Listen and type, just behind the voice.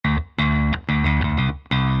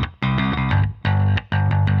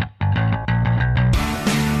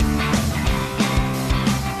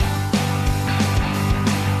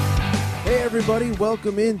everybody.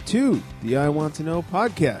 Welcome into the I Want to Know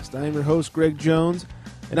podcast. I am your host, Greg Jones,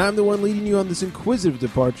 and I'm the one leading you on this inquisitive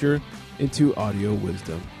departure into audio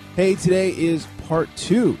wisdom. Hey, today is part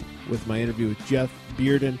 2 with my interview with Jeff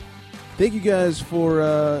Bearden. Thank you guys for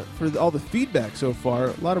all the feedback so far.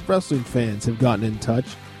 A lot of wrestling fans have gotten in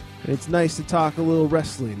touch, and it's nice to talk a little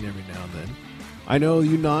wrestling every now and then. I know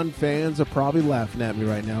you non-fans are probably laughing at me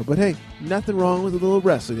right now, but hey, nothing wrong with a little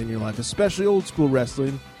wrestling in your life, especially old school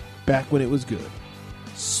wrestling, back when it was good.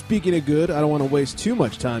 Speaking of good, I don't want to waste too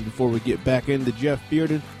much time before we get back into Jeff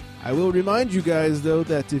Bearden. I will remind you guys, though,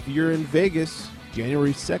 that if you're in Vegas,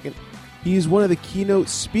 January 2nd, he is one of the keynote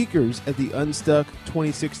speakers at the Unstuck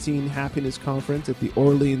 2016 Happiness Conference at the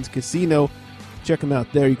Orleans Casino. Check him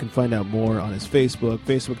out there. You can find out more on his Facebook,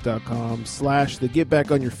 facebook.com/the Get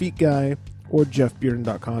Back on Your Feet Guy, or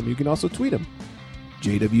jeffbearden.com. You can also tweet him,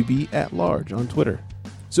 JWB@large on Twitter.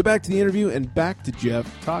 So back to the interview and back to Jeff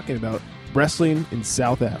talking about wrestling in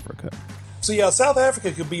South Africa. So yeah, South Africa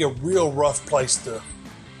could be a real rough place to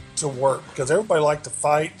work because everybody liked to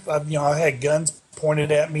fight. I had guns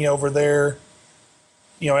pointed at me over there.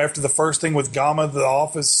 After the first thing with Gama, the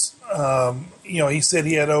office, he said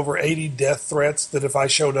he had over 80 death threats that if I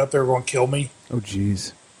showed up, they were going to kill me. Oh,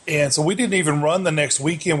 geez. And so we didn't even run the next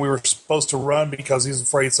weekend. We were supposed to run because he was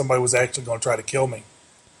afraid somebody was actually going to try to kill me.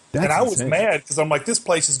 That's and I was insane. mad because I'm like, this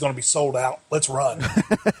place is going to be sold out. Let's run.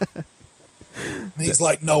 And he's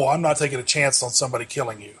like, no, I'm not taking a chance on somebody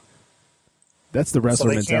killing you. That's the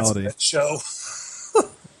wrestler mentality. That show.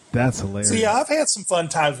 That's hilarious. So yeah, I've had some fun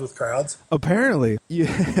times with crowds. Apparently, you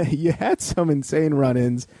had some insane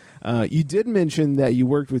run-ins. You did mention that you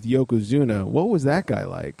worked with Yokozuna. What was that guy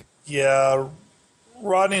like? Yeah,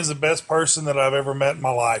 Rodney is the best person that I've ever met in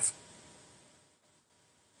my life.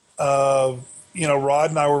 Rod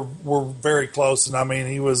and I were very close, and I mean,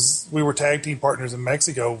 we were tag team partners in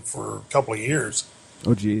Mexico for a couple of years.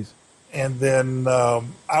 Oh, geez. And then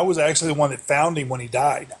I was actually the one that found him when he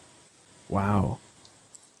died. Wow.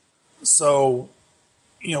 So,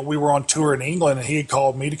 we were on tour in England, and he had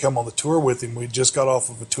called me to come on the tour with him. We just got off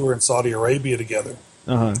of a tour in Saudi Arabia together.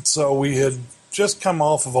 Uh-huh. So we had just come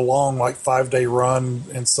off of a long, 5-day run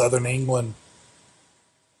in southern England.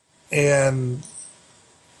 And,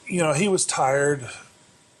 he was tired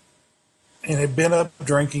and had been up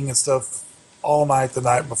drinking and stuff all night the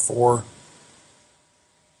night before.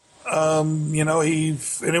 And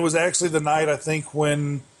it was actually the night, I think,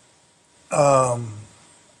 when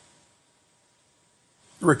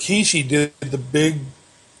Rikishi did the big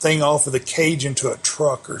thing off of the cage into a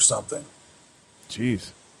truck or something.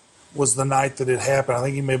 Jeez. Was the night that it happened. I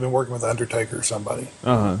think he may have been working with Undertaker or somebody.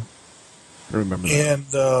 Uh-huh. I remember that.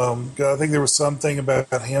 And I think there was something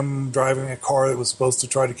about him driving a car that was supposed to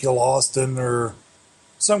try to kill Austin or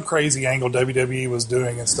some crazy angle WWE was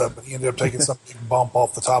doing and stuff, but he ended up taking some big bump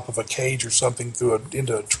off the top of a cage or something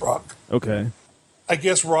into a truck. Okay. I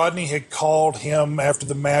guess Rodney had called him after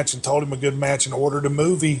the match and told him a good match and ordered a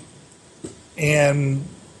movie. And,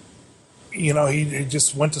 he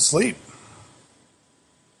just went to sleep.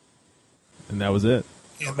 And that was it.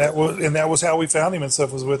 And that was how we found him and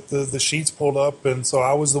stuff, was with the sheets pulled up. And so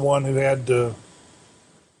I was the one who had to,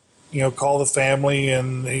 call the family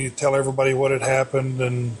and tell everybody what had happened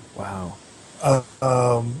and, wow.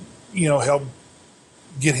 Help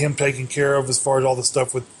get him taken care of as far as all the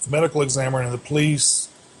stuff with the medical examiner and the police.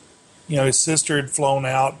 His sister had flown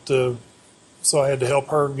out so I had to help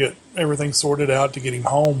her get everything sorted out to get him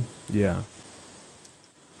home. Yeah.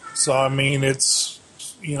 So, I mean, it's,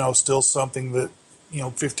 still something that,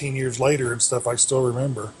 15 years later and stuff, I still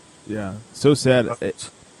remember. Yeah. So sad. It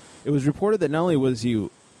was reported that not only was he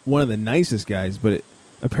one of the nicest guys, but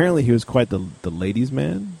apparently he was quite the ladies'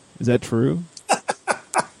 man. Is that true?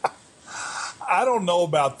 I don't know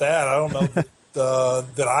about that. I don't know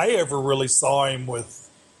that I ever really saw him with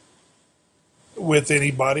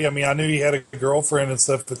anybody. I mean, I knew he had a girlfriend and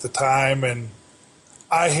stuff at the time, and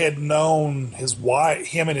I had known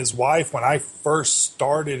him and his wife when I first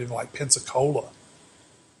started in Pensacola.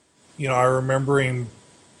 I remember him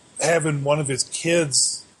having one of his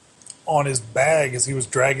kids on his bag as he was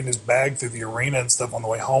dragging his bag through the arena and stuff on the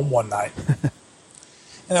way home one night. And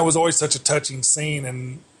that was always such a touching scene.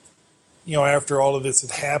 And, after all of this had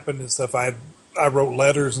happened and stuff, I wrote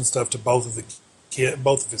letters and stuff to both of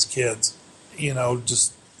his kids,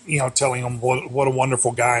 just, telling them what a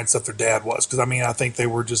wonderful guy and stuff their dad was. Because, I mean, I think they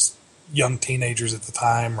were just young teenagers at the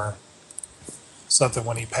time or something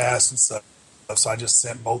when he passed and stuff. So I just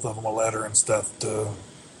sent both of them a letter and stuff to,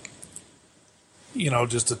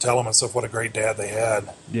 just to tell them and stuff what a great dad they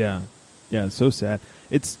had. Yeah. Yeah, it's so sad.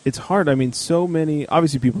 It's hard. I mean, so many,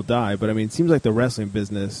 obviously people die, but I mean, it seems like the wrestling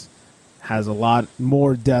business has a lot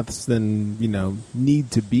more deaths than,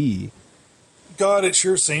 need to be. God, it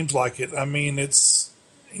sure seems like it. I mean, it's,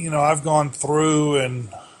 I've gone through and,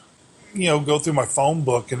 go through my phone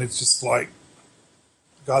book, and it's just like,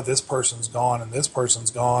 God, this person's gone and this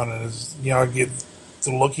person's gone. And, it's, I get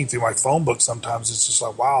to looking through my phone book sometimes. It's just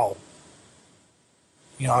like, wow.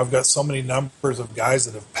 I've got so many numbers of guys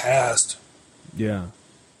that have passed. Yeah.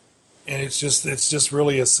 And it's just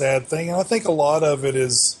really a sad thing. And I think a lot of it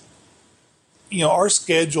is, our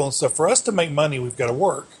schedule and stuff. For us to make money, we've got to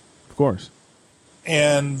work. Of course.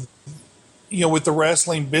 And, with the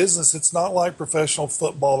wrestling business, it's not like professional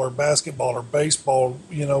football or basketball or baseball.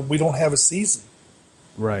 We don't have a season.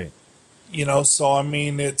 Right. So, I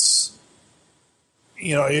mean, it's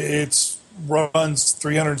runs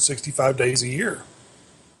 365 days a year.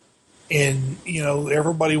 And,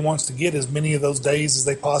 everybody wants to get as many of those days as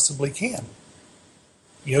they possibly can.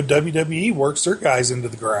 WWE works their guys into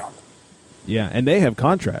the ground. Yeah, and they have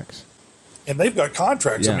contracts. And they've got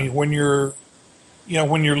contracts. Yeah. I mean, when you're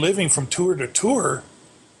living from tour to tour,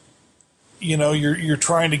 you're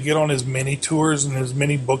trying to get on as many tours and as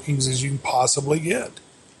many bookings as you can possibly get.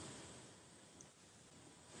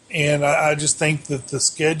 And I just think that the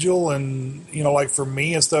schedule and, like for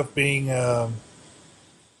me and stuff being,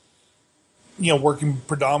 working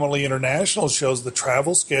predominantly international shows, the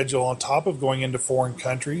travel schedule on top of going into foreign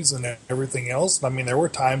countries and everything else. I mean, there were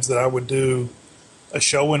times that I would do a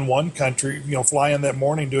show in one country, fly in that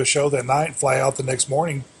morning, do a show that night, fly out the next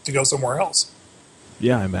morning to go somewhere else.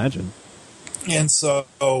 Yeah, I imagine. And so,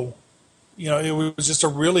 it was just a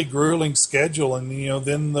really grueling schedule. And,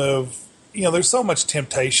 then there's so much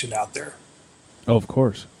temptation out there. Oh, of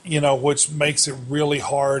course. Which makes it really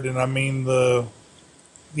hard. And I mean, the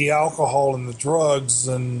alcohol and the drugs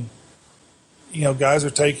and, guys are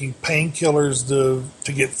taking painkillers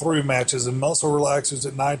to get through matches and muscle relaxers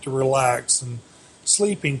at night to relax and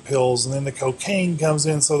sleeping pills. And then the cocaine comes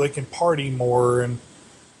in so they can party more, and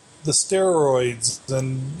the steroids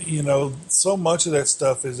and, so much of that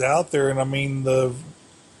stuff is out there. And I mean, the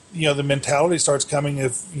mentality starts coming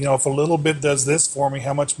if a little bit does this for me,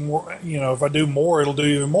 how much more, if I do more, it'll do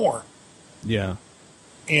even more. Yeah.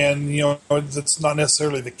 And, that's not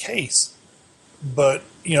necessarily the case, but,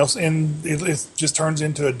 and it just turns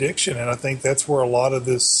into addiction. And I think that's where a lot of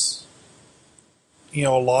this, a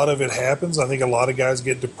lot of it happens. I think a lot of guys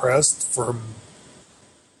get depressed from,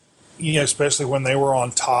 especially when they were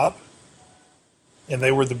on top and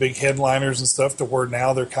they were the big headliners and stuff, to where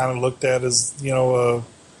now they're kind of looked at as, a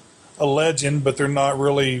legend, but they're not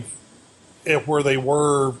really at where they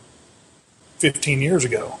were 15 years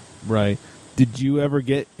ago. Right. Did you ever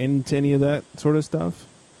get into any of that sort of stuff?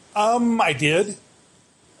 I did.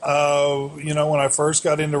 When I first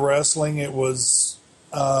got into wrestling, it was,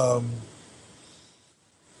 I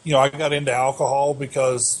got into alcohol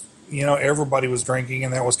because, everybody was drinking,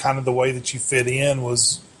 and that was kind of the way that you fit in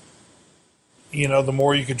was, the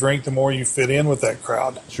more you could drink, the more you fit in with that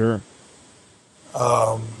crowd. Sure.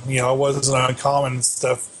 It wasn't uncommon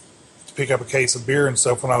stuff to pick up a case of beer and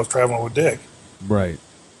stuff when I was traveling with Dick. Right.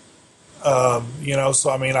 So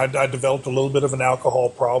I mean, I developed a little bit of an alcohol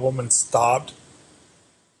problem and stopped.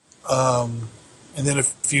 And then a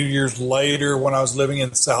few years later, when I was living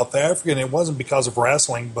in South Africa, and it wasn't because of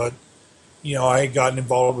wrestling, but, I had gotten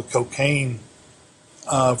involved with cocaine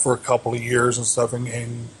for a couple of years and stuff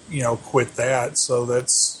and quit that. So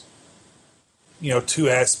that's, two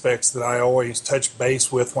aspects that I always touch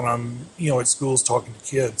base with when I'm, at schools talking to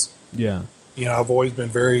kids. Yeah. I've always been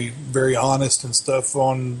very, very honest and stuff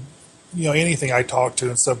on, anything I talk to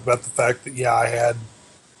and stuff about the fact that, I had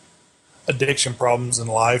addiction problems in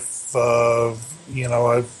life. I've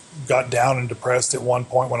got down and depressed at one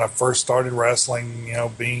point when I first started wrestling,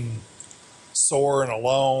 being sore and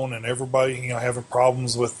alone, and everybody, having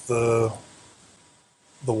problems with the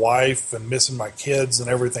wife and missing my kids and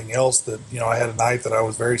everything else, that, I had a night that I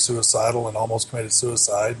was very suicidal and almost committed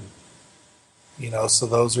suicide. So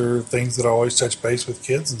those are things that I always touch base with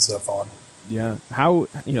kids and stuff on. Yeah. How,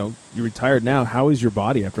 you're retired now. How is your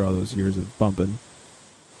body after all those years of bumping?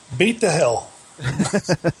 Beat the hell.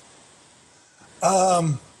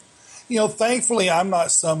 Thankfully I'm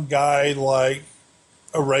not some guy like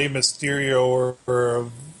a Rey Mysterio or a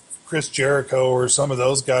Chris Jericho or some of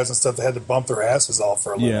those guys and stuff that had to bump their asses off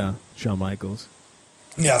for a living. Yeah. Shawn Michaels.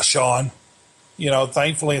 Yeah, Shawn.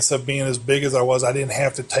 Thankfully, instead of being as big as I was, I didn't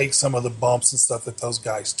have to take some of the bumps and stuff that those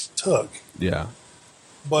guys took. Yeah.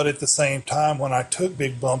 But at the same time, when I took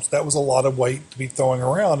big bumps, that was a lot of weight to be throwing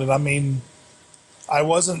around. And I mean, I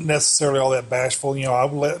wasn't necessarily all that bashful. I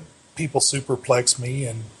would let people superplex me.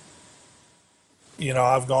 And,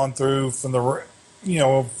 I've gone through from the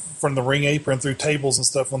from the ring apron through tables and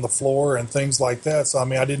stuff on the floor and things like that. So, I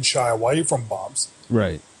mean, I didn't shy away from bumps.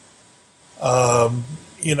 Right.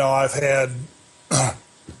 I've had I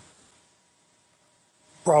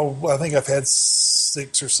think I've had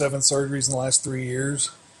 6 or 7 surgeries in the last 3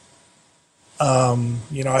 years. I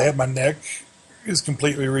had my neck is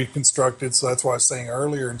completely reconstructed, so that's why I was saying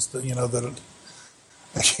earlier, that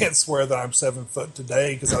I can't swear that I'm 7 foot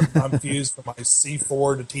today because I'm fused from my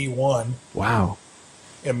C4 to T1. Wow.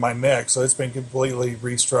 In my neck, so it's been completely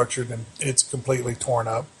restructured and it's completely torn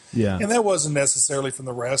up. Yeah. And that wasn't necessarily from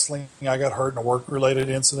the wrestling. I got hurt in a work-related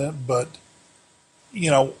incident, but,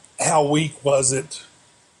 how weak was it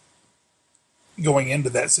going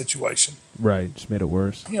into that situation? Right, just made it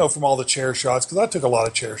worse. From all the chair shots, because I took a lot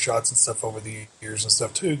of chair shots and stuff over the years and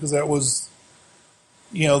stuff, too, because that was,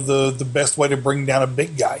 the best way to bring down a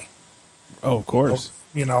big guy. Oh, of course.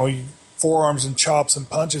 Forearms and chops and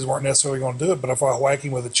punches weren't necessarily going to do it, but if I whack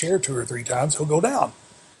him with a chair 2 or 3 times, he'll go down.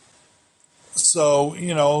 So,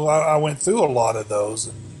 I went through a lot of those,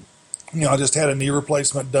 and, I just had a knee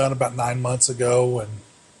replacement done about 9 months ago, and,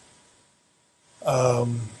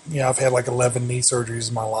 I've had like 11 knee surgeries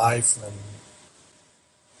in my life, and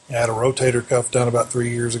I had a rotator cuff done about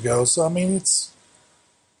 3 years ago. So, I mean, it's,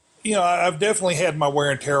 I've definitely had my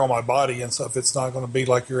wear and tear on my body and stuff. It's not going to be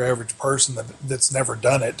like your average person that's never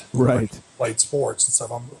done it. Right. Played sports and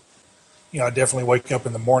stuff. I definitely wake up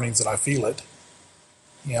in the mornings and I feel it.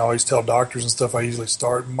 I always tell doctors and stuff I usually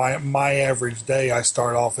start. My average day, I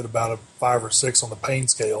start off at about a 5 or 6 on the pain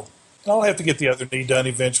scale. And I'll have to get the other knee done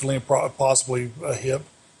eventually and possibly a hip.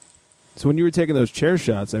 So when you were taking those chair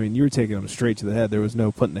shots, I mean, you were taking them straight to the head. There was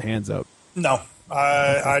no putting the hands up. No.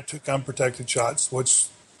 I took unprotected shots, which...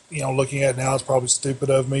 looking at it now, it's probably stupid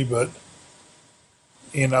of me, but,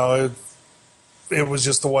 it was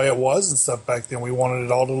just the way it was and stuff back then. We wanted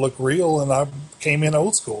it all to look real, and I came in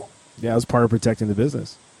old school. Yeah, it was part of protecting the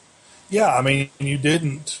business. Yeah, I mean, you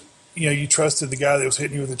didn't, you trusted the guy that was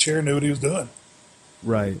hitting you with the chair, knew what he was doing.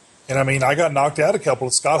 Right. And, I mean, I got knocked out a couple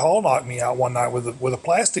of, Scott Hall knocked me out one night with a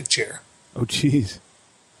plastic chair. Oh, jeez.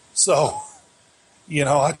 So,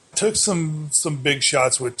 I took some big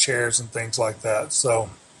shots with chairs and things like that, so...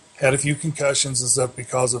 Had a few concussions and stuff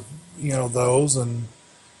because of, those. And,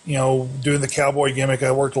 doing the cowboy gimmick,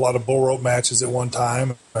 I worked a lot of bull rope matches at one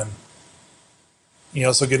time. And,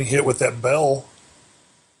 so getting hit with that bell.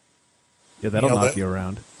 Yeah, that'll knock you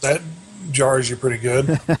around. That jars you pretty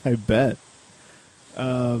good. I bet.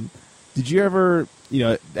 Did you ever,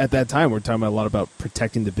 at that time, we're talking about a lot about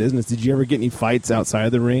protecting the business. Did you ever get any fights outside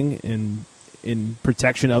of the ring in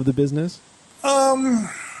protection of the business?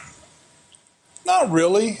 Not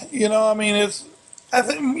really. I mean, I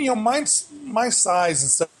think, my size and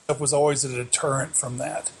stuff was always a deterrent from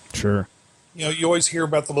that. Sure. You always hear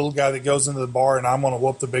about the little guy that goes into the bar and I'm going to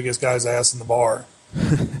whoop the biggest guy's ass in the bar.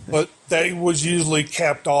 But that was usually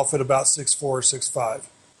capped off at about 6'4" or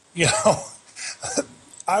 6'5".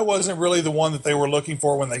 I wasn't really the one that they were looking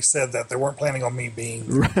for when they said that. They weren't planning on me being.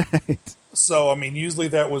 Right. So, I mean, usually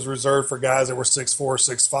that was reserved for guys that were 6'4",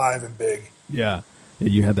 6'5", and big. Yeah.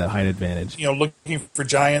 You had that height advantage. Looking for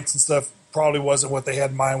giants and stuff probably wasn't what they had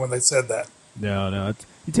in mind when they said that. No.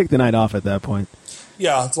 You take the night off at that point.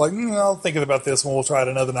 Yeah, it's like, I'll think about this and we'll try it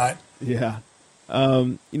another night. Yeah.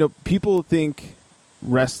 People think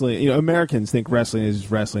wrestling, Americans think wrestling is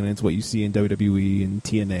wrestling, and it's what you see in WWE and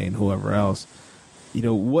TNA and whoever else.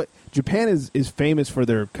 What Japan is famous for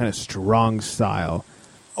their kind of strong style.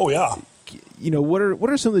 Oh, yeah. What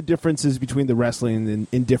are some of the differences between the wrestling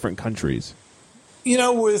in different countries?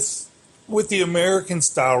 With the American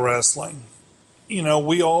style wrestling,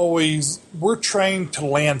 we're trained to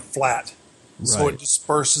land flat. Right. So it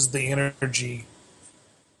disperses the energy,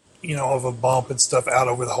 of a bump and stuff out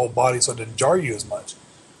over the whole body so it didn't jar you as much.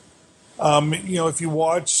 If you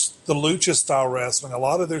watch the lucha style wrestling, a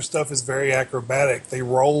lot of their stuff is very acrobatic. They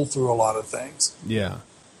roll through a lot of things. Yeah.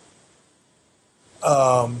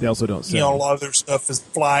 They also don't sing. A lot of their stuff is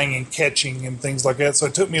flying and catching and things like that. So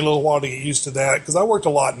it took me a little while to get used to that because I worked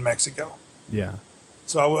a lot in Mexico. Yeah.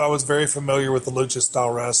 So I was very familiar with the lucha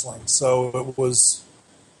style wrestling. So it was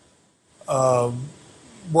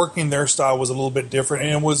working their style was a little bit different,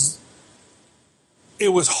 and it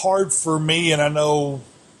was hard for me. And I know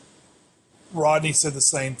Rodney said the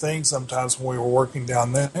same thing sometimes when we were working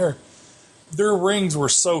down there. Their rings were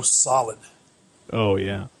so solid. Oh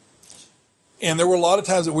yeah. And there were a lot of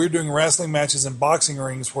times that we were doing wrestling matches in boxing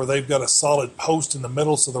rings where they've got a solid post in the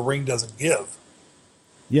middle so the ring doesn't give.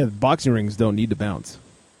 Yeah, boxing rings don't need to bounce.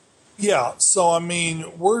 Yeah, so, I mean,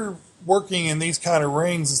 we're working in these kind of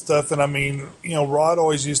rings and stuff, and, I mean, Rod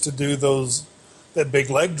always used to do that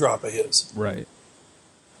big leg drop of his. Right.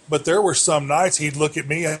 But there were some nights he'd look at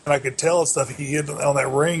me and I could tell and stuff he hit on that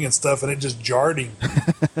ring and stuff, and it just jarred him.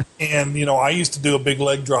 And, I used to do a big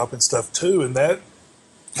leg drop and stuff too, and that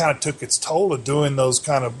kind of took its toll of doing those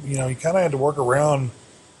kind of, you kind of had to work around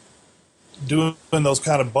doing those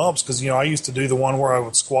kind of bumps because, I used to do the one where I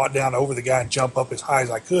would squat down over the guy and jump up as high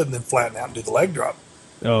as I could and then flatten out and do the leg drop.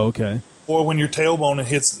 Oh, okay. Or when your tailbone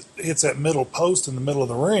hits that middle post in the middle of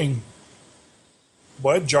the ring,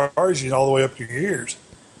 boy, it jars you all the way up to your ears.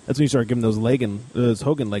 That's when you start giving those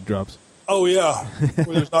Hogan leg drops. Oh, yeah.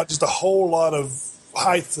 Where there's not just a whole lot of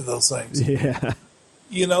height to those things. Yeah.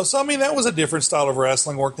 So, I mean, that was a different style of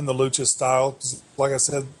wrestling, working the lucha style. Like I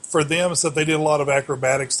said, for them, except they did a lot of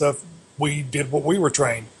acrobatic stuff. We did what we were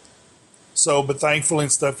trained. So, but thankfully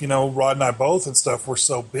and stuff, Rod and I both and stuff were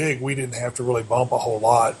so big, we didn't have to really bump a whole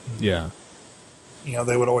lot. Yeah.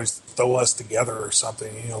 They would always throw us together or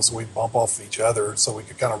something, so we'd bump off each other so we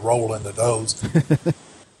could kind of roll into those.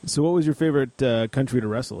 So what was your favorite country to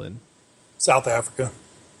wrestle in? South Africa.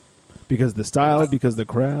 Because the style, because the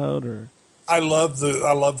crowd, or? I love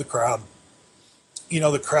the crowd.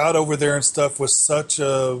 The crowd over there and stuff was such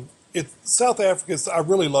a... South Africa, I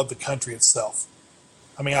really love the country itself.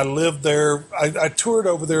 I mean, I lived there. I toured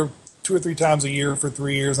over there 2 or 3 times a year for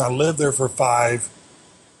 3 years, and I lived there for 5.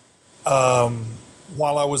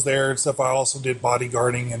 While I was there and stuff, I also did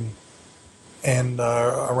bodyguarding and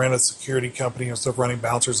I ran a security company and stuff, running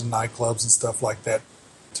bouncers and nightclubs and stuff like that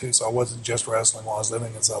too. So I wasn't just wrestling while I was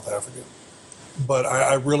living in South Africa. But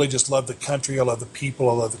I really just love the country. I love the people.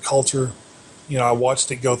 I love the culture. I watched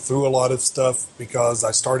it go through a lot of stuff because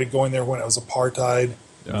I started going there when it was apartheid.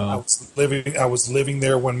 I was living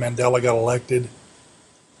there when Mandela got elected.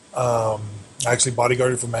 I actually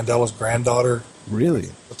bodyguarded for Mandela's granddaughter. Really?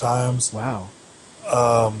 The times. Wow.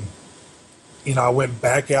 I went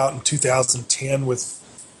back out in 2010 with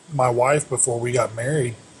my wife before we got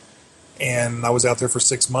married, and I was out there for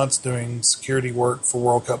 6 months doing security work for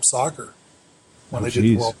World Cup Soccer when they did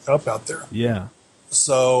the World Cup out there. Yeah.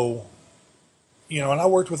 So, and I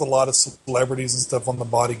worked with a lot of celebrities and stuff on the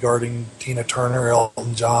bodyguarding, Tina Turner,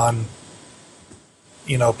 Elton John,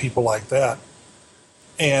 people like that.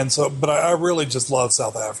 And so, but I really just love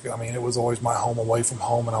South Africa. I mean, it was always my home away from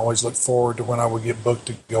home, and I always looked forward to when I would get booked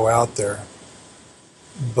to go out there.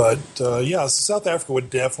 But, South Africa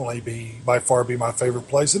would definitely by far be my favorite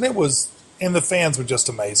place. And and the fans were just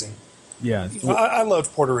amazing. Yeah. I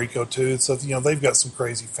loved Puerto Rico too. So, they've got some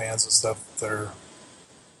crazy fans and stuff that are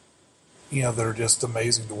just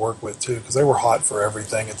amazing to work with too, because they were hot for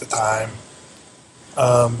everything at the time.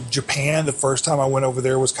 Japan, the first time I went over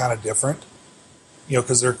there was kind of different.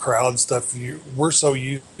 Because their crowd and stuff, we're so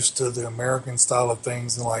used to the American style of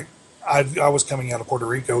things. And like, I was coming out of Puerto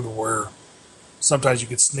Rico to where sometimes you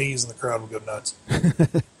could sneeze and the crowd would go nuts.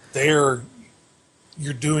 There,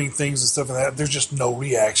 you're doing things and stuff like that. There's just no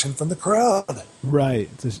reaction from the crowd. Right.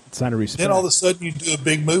 It's a sign of respect. Then all of a sudden you do a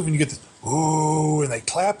big move and you get this, ooh, and they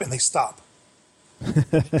clap and they stop.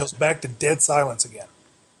 It goes back to dead silence again.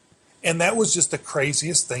 And that was just the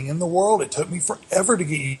craziest thing in the world. It took me forever to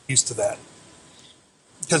get used to that.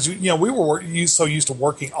 Because, we were so used to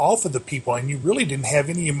working off of the people, and you really didn't have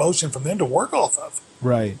any emotion from them to work off of.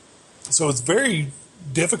 Right. So it's very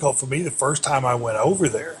difficult for me the first time I went over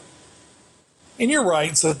there. And you're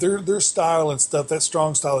right, so their style and stuff, that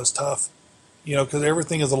strong style is tough. Because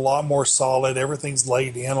everything is a lot more solid. Everything's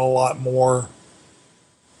laid in a lot more.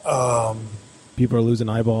 People are losing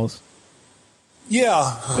eyeballs.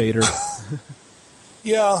 Yeah. Vader.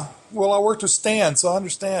 Yeah. Well, I worked with Stan, so I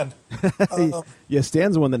understand. Yeah,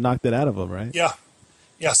 Stan's the one that knocked it out of him, right? Yeah.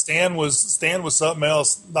 Yeah, Stan was something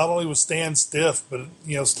else. Not only was Stan stiff, but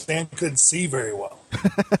Stan couldn't see very well.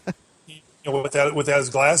 Without his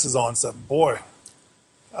glasses on, something. Boy,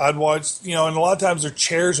 I'd watch. And a lot of times their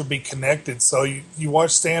chairs would be connected, so you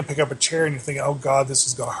watch Stan pick up a chair and you're thinking, "Oh God, this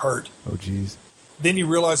is going to hurt." Oh geez. Then you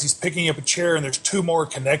realize he's picking up a chair and there's 2 more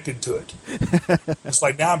connected to it. It's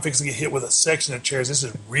like, now I'm fixing to get hit with a section of chairs. This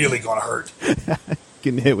is really going to hurt.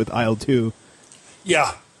 Getting hit with aisle 2.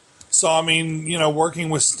 Yeah. So, I mean,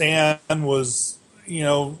 working with Stan was,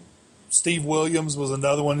 Steve Williams was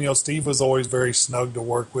another one. Steve was always very snug to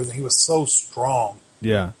work with. He was so strong.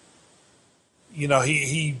 Yeah.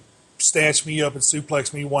 He snatched me up and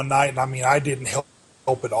suplexed me one night, and I mean, I didn't help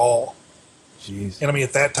at all. Jeez. And I mean,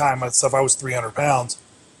 at that time, I was 300 pounds.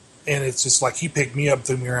 And it's just like he picked me up and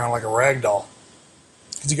threw me around like a rag doll.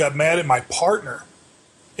 Because he got mad at my partner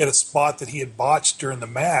at a spot that he had botched during the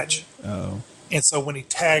match. Oh. And so when he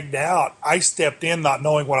tagged out, I stepped in not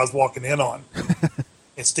knowing what I was walking in on.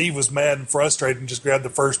 And Steve was mad and frustrated and just grabbed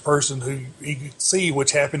the first person who he could see,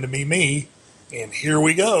 which happened to be me. And here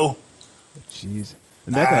we go. Jeez.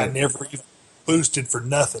 And that I guy, never even boosted for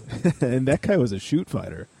nothing. and that guy was a shoot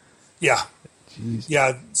fighter. Yeah. Jeez.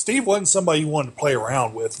 Yeah. Steve wasn't somebody you wanted to play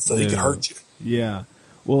around with, so he could No. hurt you. Yeah.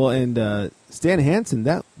 Well, and Stan Hansen,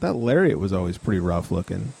 that lariat was always pretty rough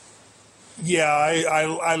looking. Yeah,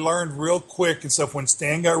 I learned real quick and stuff when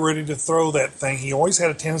Stan got ready to throw that thing, he always had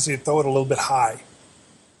a tendency to throw it a little bit high.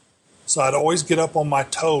 So I'd always get up on my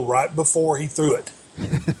toe right before he threw it.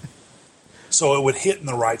 So it would hit in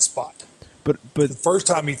the right spot. But The first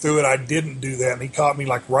time he threw it, I didn't do that, and he caught me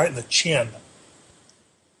like right in the chin.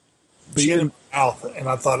 But Chin you and mouth. And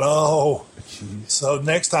I thought, oh. jeez. So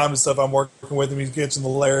next time and stuff, I'm working with him, he's catching the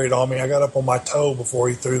lariat on me. I got up on my toe before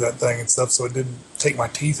he threw that thing and stuff, so it didn't take my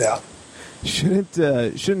teeth out.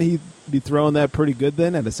 Shouldn't he be throwing that pretty good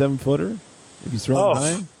then at a 7-footer? If he's throwing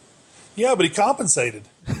high? Yeah, but he compensated.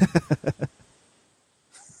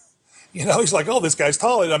 He's like, oh, this guy's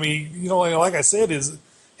tall. I mean, like I said,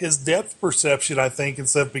 his depth perception, I think, and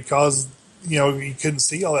stuff, because, he couldn't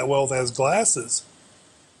see all that well with his glasses.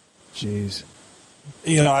 Jeez.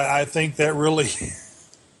 I think that really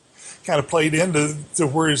kind of played into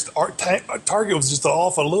where his target was just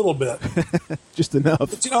off a little bit. Just enough.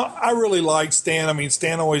 But, I really liked Stan. I mean,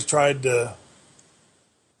 Stan always tried to,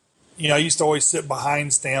 I used to always sit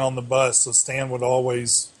behind Stan on the bus, so Stan would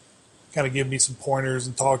always kind of give me some pointers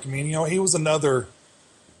and talk to me. And, he was another,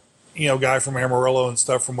 guy from Amarillo and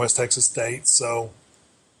stuff from West Texas State. So,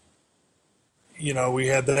 we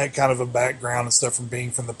had that kind of a background and stuff from being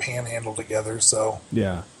from the Panhandle together. So,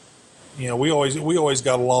 Yeah. we always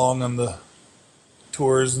got along on the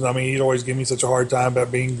tours. And I mean, he'd always give me such a hard time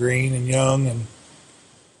about being green and young, and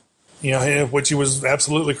which he was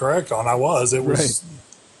absolutely correct on. It was,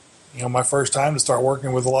 my first time to start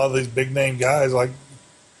working with a lot of these big name guys, like,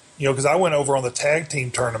 because I went over on the tag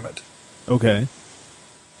team tournament. Okay.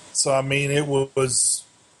 So I mean, it was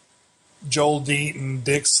Joel Deaton,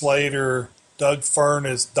 Dick Slater, Doug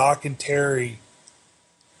Furness, Doc and Terry,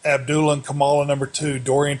 Abdullah and Kamala number 2,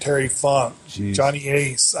 Dorian Terry Funk, Jeez. Johnny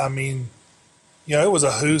Ace. I mean, it was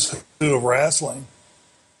a who's who of wrestling.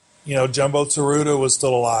 Jumbo Tsuruta was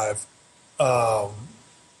still alive. So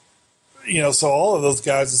all of those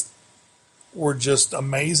guys were just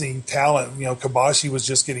amazing talent. Kabashi was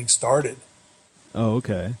just getting started. Oh,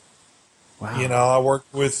 okay. Wow. I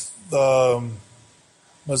worked with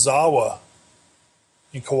Mazawa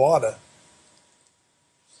in Kawada.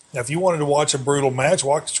 Now, if you wanted to watch a brutal match,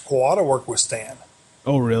 watch Kawada work with Stan.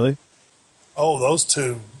 Oh, really? Oh, those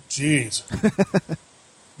two, jeez.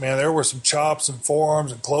 Man, there were some chops and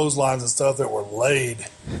forearms and clotheslines and stuff that were laid.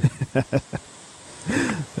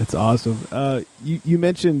 That's awesome. You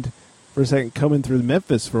mentioned for a second coming through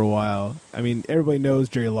Memphis for a while. I mean, everybody knows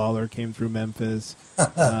Jerry Lawler came through Memphis.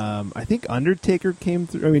 I think Undertaker came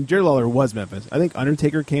through. I mean, Jerry Lawler was Memphis. I think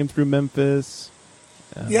Undertaker came through Memphis.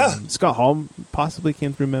 Yeah. Scott Hall possibly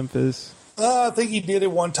came through Memphis. I think he did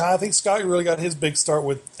it one time. I think Scott really got his big start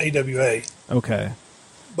with AWA. Okay.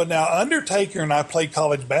 But now Undertaker and I played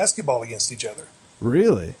college basketball against each other.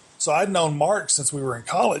 Really? So I'd known Mark since we were in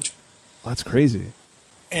college. That's crazy.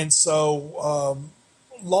 And so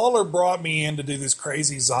Lawler brought me in to do this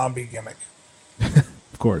crazy zombie gimmick.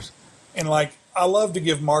 Of course. And I love to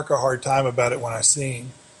give Mark a hard time about it when I see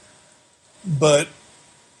him. But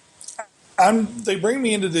they bring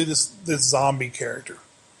me in to do this zombie character.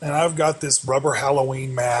 And I've got this rubber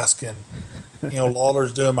Halloween mask, and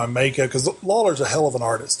Lawler's doing my makeup, because Lawler's a hell of an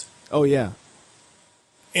artist. Oh, yeah.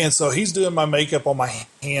 And so he's doing my makeup on my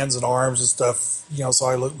hands and arms and stuff, so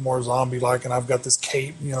I look more zombie-like. And I've got this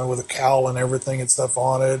cape, with a cowl and everything and stuff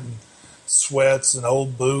on it, and sweats and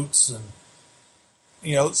old boots.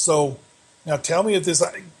 And, so now tell me if this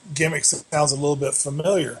gimmick sounds a little bit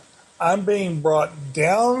familiar. I'm being brought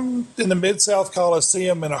down in the Mid-South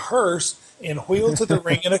Coliseum in a hearse and wheeled to the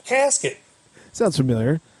ring in a casket. Sounds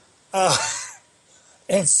familiar.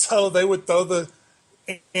 And so they would throw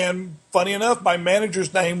and funny enough, my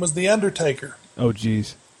manager's name was The Undertaker. Oh,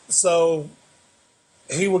 geez. So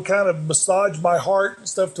he would kind of massage my heart and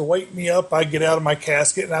stuff to wake me up. I'd get out of my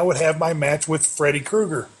casket and I would have my match with Freddie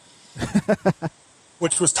Krueger,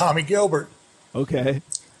 which was Tommy Gilbert. Okay.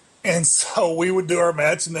 And so we would do our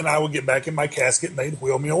match, and then I would get back in my casket and they'd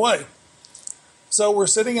wheel me away. So we're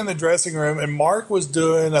sitting in the dressing room, and Mark was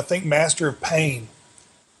doing, I think, Master of Pain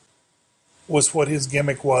was what his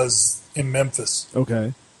gimmick was in Memphis.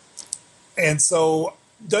 Okay. And so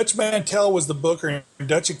Dutch Mantell was the booker, and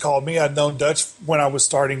Dutch had called me. I'd known Dutch when I was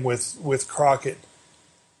starting with Crockett,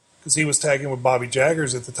 because he was tagging with Bobby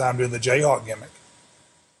Jaggers at the time doing the Jayhawk gimmick.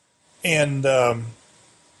 And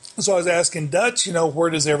so I was asking Dutch, where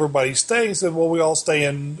does everybody stay? He said, well, we all stay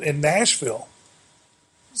in Nashville.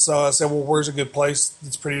 So I said, well, where's a good place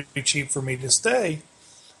that's pretty cheap for me to stay?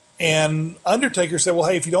 And Undertaker said, well,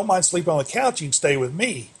 hey, if you don't mind sleeping on the couch, you can stay with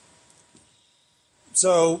me.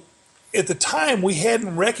 So at the time, we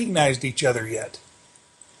hadn't recognized each other yet.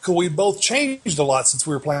 Because we both changed a lot since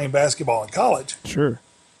we were playing basketball in college. Sure. I'm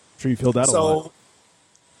sure you filled out a lot. So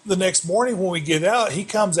the next morning when we get out, he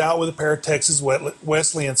comes out with a pair of Texas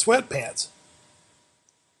Wesleyan sweatpants.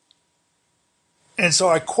 And so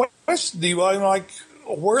I questioned him, I'm like,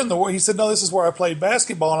 where in the world? He said, no, this is where I played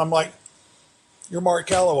basketball. And I'm like, you're Mark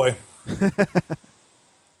Calloway.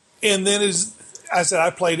 And then I said, I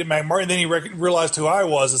played at McMurray. And then he realized who I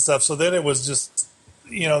was and stuff. So then it was just,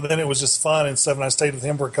 then it was just fun and stuff. And I stayed with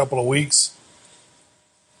him for a couple of weeks.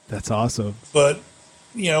 That's awesome. But,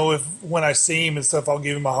 when I see him and stuff, I'll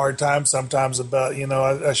give him a hard time sometimes about,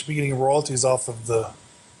 I should be getting royalties off of the,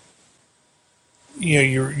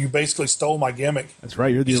 you basically stole my gimmick. That's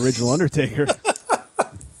right. You're the original Undertaker.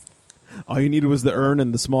 All you needed was the urn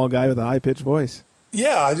and the small guy with a high-pitched voice.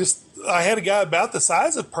 Yeah, I had a guy about the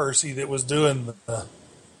size of Percy that was doing the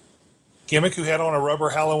gimmick who had on a rubber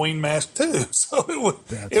Halloween mask too. So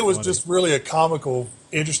it was just really a comical,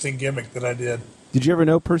 interesting gimmick that I did. Did you ever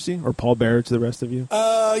know Percy or Paul Bearer to the rest of you?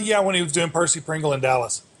 Yeah, when he was doing Percy Pringle in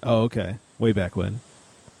Dallas. Oh, okay. Way back when.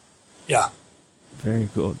 Yeah. Very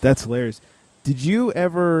cool. That's hilarious. Did you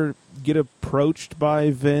ever get approached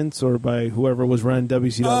by Vince or by whoever was running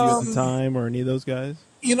WCW at the time or any of those guys?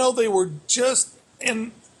 They were just,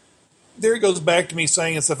 and there it goes back to me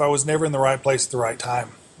saying as if I was never in the right place at the right time.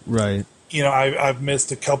 Right. I've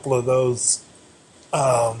missed a couple of those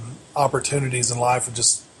opportunities in life and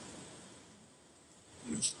just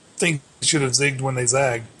think should have zigged when they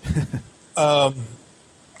zagged. I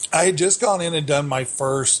had just gone in and done my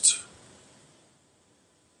first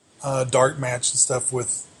dark match and stuff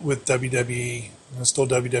with WWE. It was still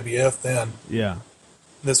WWF then. Yeah.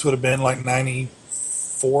 This would have been like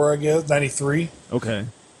 94, I guess, 93. Okay.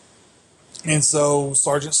 And so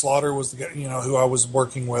Sergeant Slaughter was the guy, who I was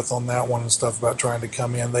working with on that one and stuff about trying to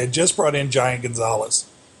come in. They had just brought in Giant Gonzalez.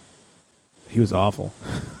 He was awful.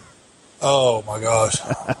 Oh, my gosh.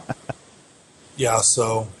 Yeah,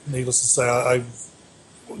 so needless to say, I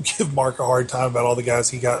give Mark a hard time about all the guys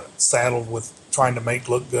he got saddled with trying to make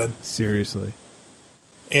look good. Seriously.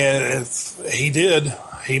 And he did.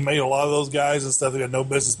 He made a lot of those guys and stuff that had no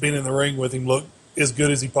business being in the ring with him look as good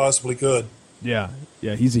as he possibly could. Yeah.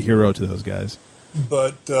 Yeah, he's a hero to those guys.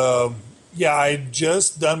 But, I had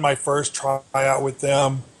just done my first tryout with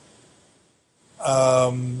them.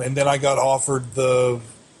 And then I got offered the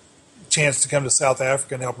chance to come to South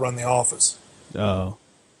Africa and help run the office. Oh.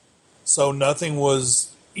 So nothing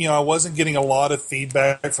was, I wasn't getting a lot of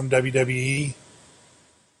feedback from WWE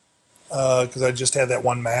because I just had that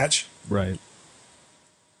one match. Right.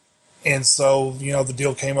 And so, the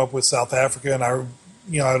deal came up with South Africa, and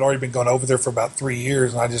I'd already been going over there for about 3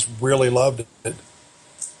 years, and I just really loved it.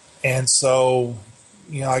 And so,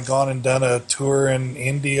 I'd gone and done a tour in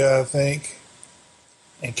India, I think,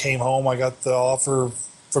 and came home. I got the offer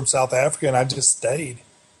from South Africa, and I just stayed.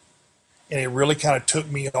 And it really kind of took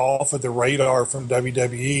me off of the radar from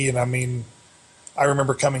WWE. And I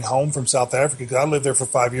remember coming home from South Africa because I lived there for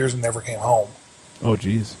 5 years and never came home. Oh,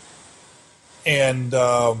 geez. And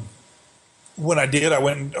when I did, I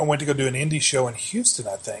went to go do an indie show in Houston,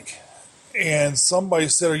 I think. And somebody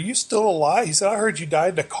said, "Are you still alive?" He said, "I heard you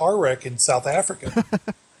died in a car wreck in South Africa."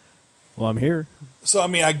 Well, I'm here. So,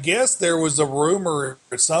 I guess there was a rumor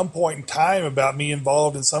at some point in time about me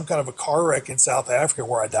involved in some kind of a car wreck in South Africa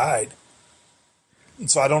where I died. And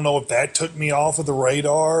so I don't know if that took me off of the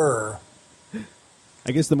radar or...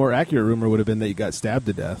 I guess the more accurate rumor would have been that you got stabbed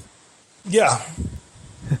to death. Yeah.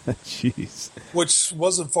 Jeez. Which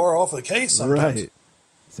wasn't far off of the case sometimes. Right.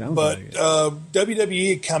 Sounds but like it. WWE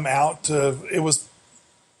had come out to... It was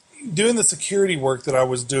doing the security work that I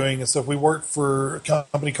was doing and stuff. We worked for a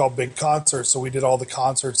company called Big Concerts, so we did all the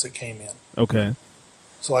concerts that came in. Okay.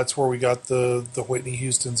 So that's where we got the Whitney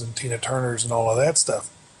Houstons and Tina Turners and all of that stuff.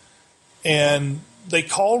 And they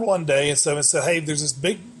called one day and said, "Hey, there's this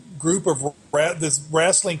big group of this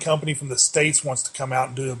wrestling company from the States wants to come out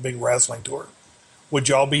and do a big wrestling tour. Would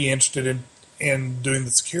y'all be interested in doing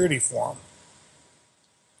the security for them?"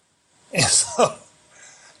 And so,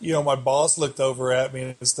 my boss looked over at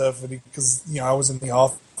me and stuff because, I was in the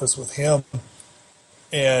office with him.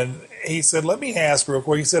 And he said, "Let me ask real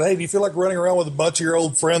quick." He said, "Hey, do you feel like running around with a bunch of your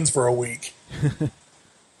old friends for a week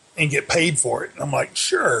and get paid for it?" And I'm like,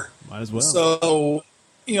 "Sure." Might as well. So,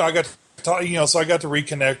 I got to talk, so I got to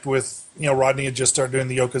reconnect with, Rodney had just started doing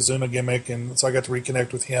the Yokozuna gimmick. And so I got to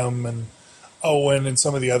reconnect with him and Owen and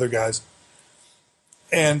some of the other guys.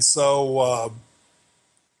 And so,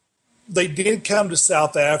 they did come to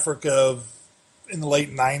South Africa in the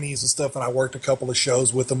late 90s and stuff, and I worked a couple of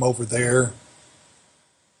shows with them over there.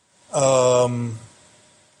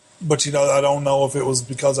 But, I don't know if it was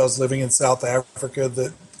because I was living in South Africa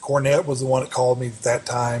that Cornette was the one that called me at that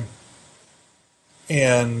time.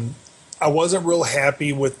 And I wasn't real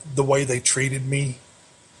happy with the way they treated me.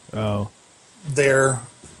 Oh. There.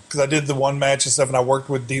 Because I did the one match and stuff, and I worked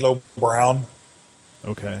with D'Lo Brown.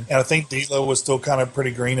 Okay. And I think D'Lo was still kind of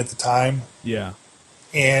pretty green at the time. Yeah.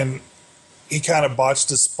 And he kind of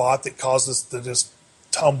botched a spot that caused us to just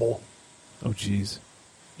tumble. Oh, jeez.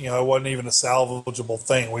 It wasn't even a salvageable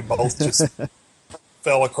thing. We both just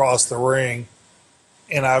fell across the ring.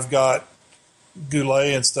 And I've got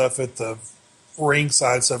Goulet and stuff at the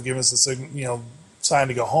ringside stuff giving us a signal, sign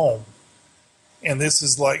to go home. And this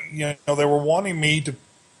is like, they were wanting me to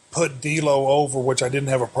put D'Lo over, which I didn't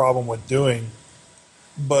have a problem with doing.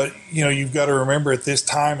 But, you've got to remember at this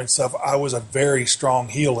time and stuff, I was a very strong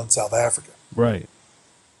heel in South Africa. Right.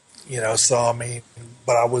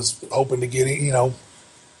 But I was hoping to get it,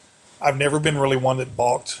 I've never been really one that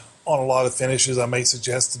balked on a lot of finishes. I may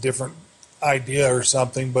suggest a different idea or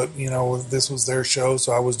something, but, this was their show,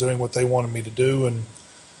 so I was doing what they wanted me to do and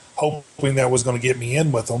hoping that was going to get me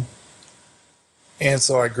in with them. And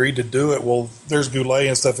so I agreed to do it. Well, there's Goulet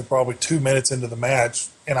and stuff at probably 2 minutes into the match,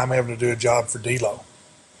 and I'm having to do a job for D'Lo.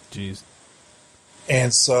 Jeez.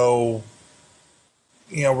 And so,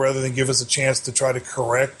 rather than give us a chance to try to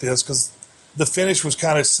correct this, because the finish was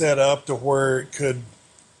kind of set up to where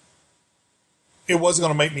it wasn't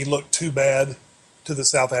going to make me look too bad to the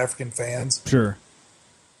South African fans. Sure.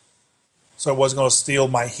 So it wasn't going to steal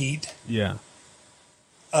my heat. Yeah.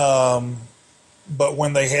 But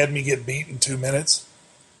when they had me get beat in 2 minutes,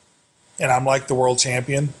 and I'm like the world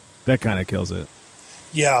champion. That kind of kills it.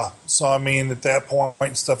 Yeah. So, at that point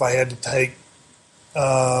and stuff, I had to take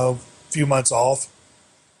a few months off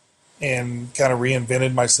and kind of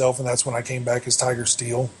reinvented myself, and that's when I came back as Tiger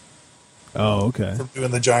Steel. Oh, okay. From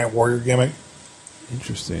doing the Giant Warrior gimmick.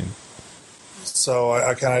 Interesting. So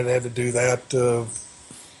I kind of had to do that to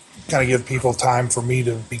kind of give people time for me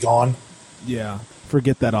to be gone. Yeah.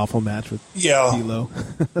 Forget that awful match with D'Lo.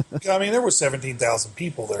 There were 17,000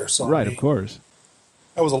 people there. So right, of course.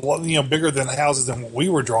 That was a lot, bigger than houses than what we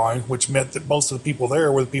were drawing, which meant that most of the people there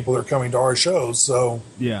were the people that are coming to our shows. So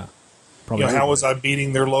yeah, probably. How was I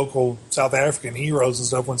beating their local South African heroes and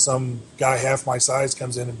stuff when some guy half my size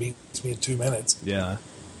comes in and beats me in 2 minutes? Yeah,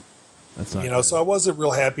 that's not. Good. So I wasn't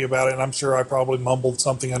real happy about it, and I'm sure I probably mumbled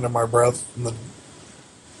something under my breath in the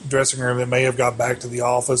dressing room that may have got back to the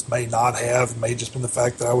office, may not have. It may just been the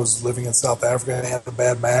fact that I was living in South Africa and had a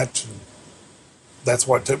bad match, and that's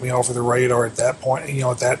what took me off of the radar at that point,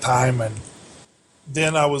 at that time. And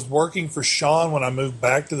then I was working for Sean when I moved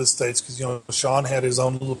back to the States because, Sean had his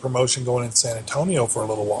own little promotion going in San Antonio for a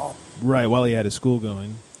little while. Right, while he had his school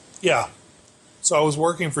going. Yeah. So I was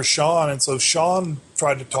working for Sean, and so Sean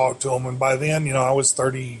tried to talk to him, and by then, I was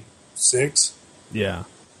 36. Yeah.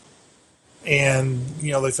 And,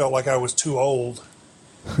 they felt like I was too old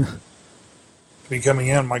to be coming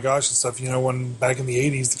in. My gosh, and stuff. When back in the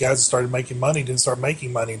 80s, the guys that started making money didn't start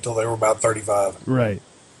making money until they were about 35. Right.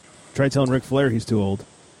 Try telling Ric Flair he's too old.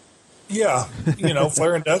 Yeah.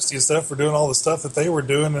 Flair and Dusty and stuff were doing all the stuff that they were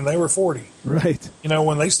doing, and they were 40. Right.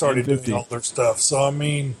 When they started doing all their stuff. So,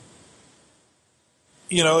 and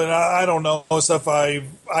I don't know stuff. I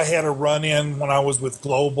had a run-in when I was with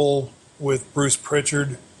Global with Bruce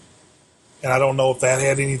Pritchard. And I don't know if that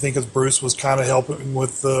had anything because Bruce was kind of helping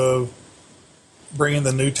with bringing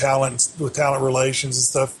the new talent with talent relations and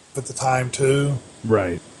stuff at the time too.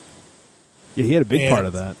 Right. Yeah, he had a big part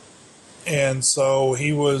of that. And so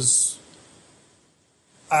he was.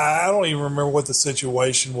 I don't even remember what the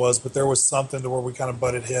situation was, but there was something to where we kind of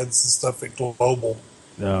butted heads and stuff at Global.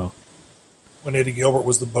 No. When Eddie Gilbert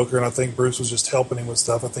was the booker, and I think Bruce was just helping him with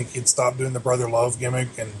stuff. I think he'd stopped doing the Brother Love gimmick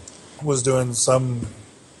and was doing some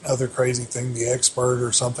other crazy thing, the Expert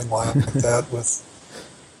or something like that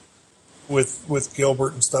with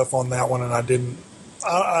Gilbert and stuff on that one. And I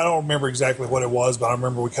don't remember exactly what it was, but I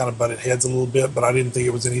remember we kind of butted heads a little bit, but I didn't think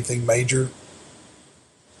it was anything major.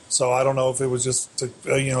 So I don't know if it was just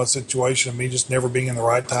a situation of me just never being in the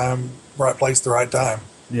right time, right place, the right time.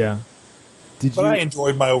 Yeah. I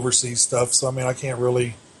enjoyed my overseas stuff, so I can't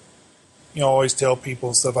really, always tell people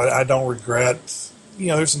and stuff. I don't regret.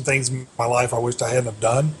 There's some things in my life I wished I hadn't have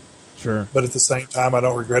done. Sure. But at the same time, I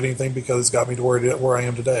don't regret anything because it's got me to where I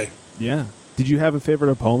am today. Yeah. Did you have a favorite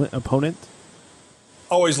opponent?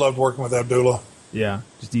 Always loved working with Abdullah. Yeah,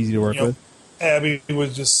 just easy to work with. Abby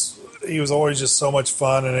he was always just so much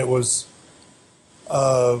fun, and it was,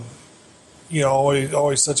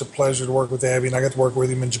 always such a pleasure to work with Abby, and I got to work with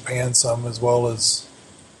him in Japan some as well as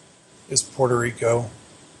Puerto Rico.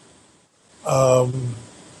 I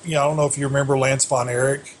don't know if you remember Lance Von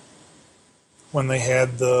Erich when they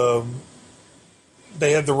had the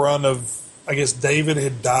run of, I guess David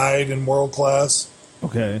had died in World Class.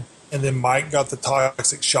 Okay. And then Mike got the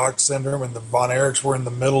toxic shock syndrome, and the Von Erichs were in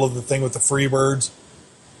the middle of the thing with the Freebirds.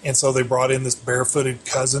 And so they brought in this barefooted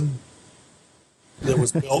cousin that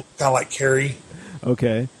was built kind of like Carrie.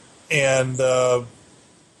 Okay. And so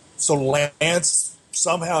Lance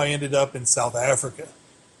somehow ended up in South Africa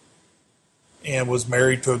and was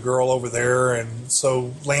married to a girl over there. And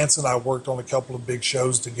so Lance and I worked on a couple of big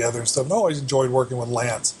shows together and stuff. And I always enjoyed working with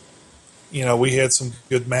Lance. We had some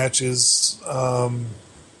good matches. I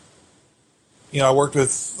worked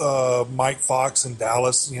with Mike Fox in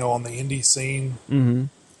Dallas, on the indie scene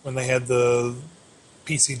when they had the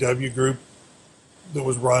PCW group that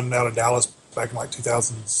was run out of Dallas back in like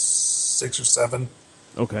 2006 or 7.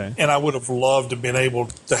 Okay. And I would have loved to have been able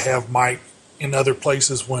to have Mike in other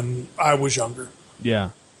places when I was younger.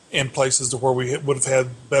 Yeah. In places to where we would have had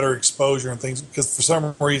better exposure and things, because for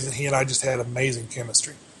some reason he and I just had amazing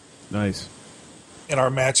chemistry. Nice. And our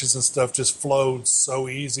matches and stuff just flowed so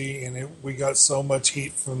easy, and we got so much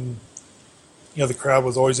heat from, the crowd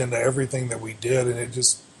was always into everything that we did, and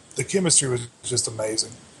the chemistry was just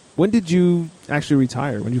amazing. When did you actually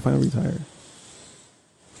retire? When did you finally retire?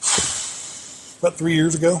 About 3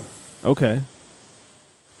 years ago. Okay.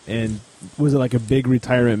 And was it like a big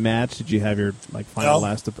retirement match? Did you have your final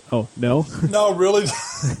last? Oh, no? No, really.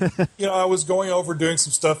 I was going over doing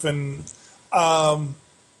some stuff in. I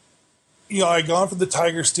had gone for the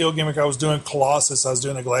Tiger Steel gimmick. I was doing Colossus. I was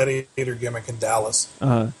doing a Gladiator gimmick in Dallas.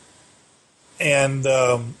 Uh-huh. And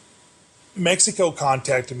Mexico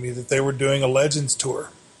contacted me that they were doing a Legends tour.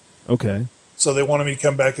 Okay. So they wanted me to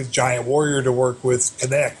come back as Giant Warrior to work with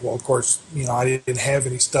Connect. Well, of course, I didn't have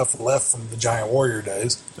any stuff left from the Giant Warrior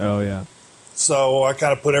days. Oh, yeah. So I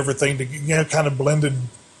kind of put everything together, kind of blended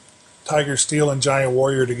Tiger Steel and Giant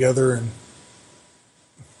Warrior together and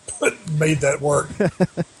made that work.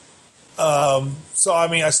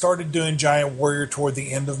 I started doing Giant Warrior toward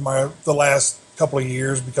the end of the last couple of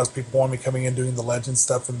years because people wanted me coming in doing the Legend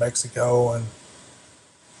stuff in Mexico. And,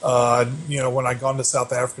 when I gone to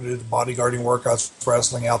South Africa to do the bodyguarding work, I was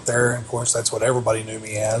wrestling out there. And, of course, that's what everybody knew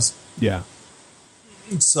me as. Yeah.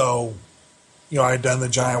 So, I had done the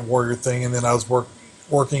Giant Warrior thing, and then I was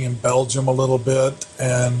working in Belgium a little bit.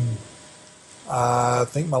 And I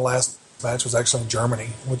think my last match was actually in Germany,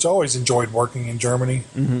 which I always enjoyed working in Germany.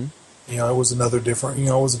 Mm-hmm. It was it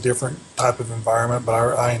was a different type of environment, but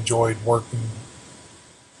I enjoyed working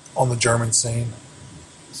on the German scene.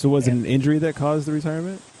 So was it an injury that caused the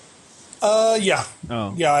retirement? Yeah.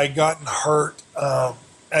 Oh. Yeah, I gotten hurt.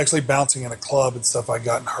 Actually bouncing in a club and stuff, I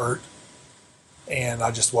gotten hurt. And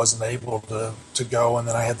I just wasn't able to go. And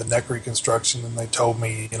then I had the neck reconstruction, and they told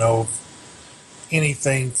me,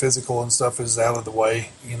 anything physical and stuff is out of the way.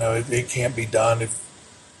 It can't be done. If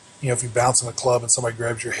you bounce in a club and somebody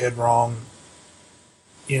grabs your head wrong,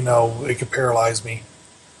 it could paralyze me.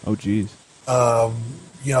 Oh, geez.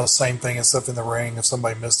 Same thing and stuff in the ring. If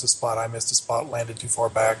somebody missed a spot, I missed a spot, landed too far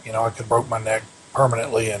back, I could have broke my neck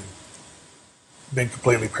permanently and been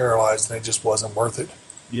completely paralyzed, and it just wasn't worth it.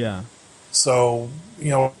 Yeah. So,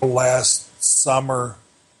 last summer,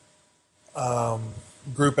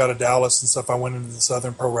 group out of Dallas and stuff, I went into the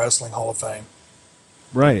Southern Pro Wrestling Hall of Fame.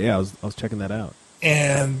 Right, yeah, I was checking that out.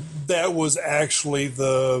 And that was actually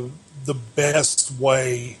the best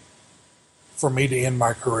way for me to end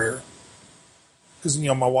my career. Because,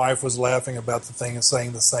 my wife was laughing about the thing and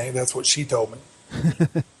saying the same. That's what she told me.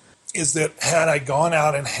 Is that had I gone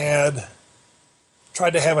out and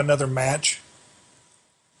tried to have another match,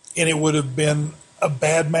 and it would have been a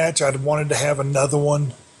bad match, I'd wanted to have another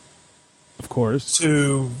one. Of course.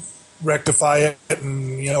 To rectify it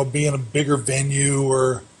and, be in a bigger venue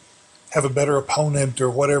or have a better opponent or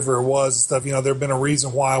whatever it was and stuff. There'd been a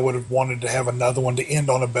reason why I would have wanted to have another one to end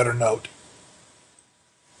on a better note.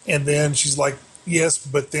 And then she's like, yes,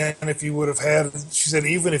 but then if you would have she said,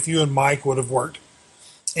 even if you and Mike would have worked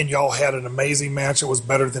and y'all had an amazing match, it was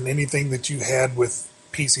better than anything that you had with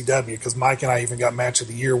PCW, because Mike and I even got match of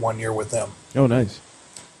the year one year with them. Oh, nice.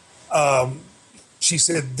 She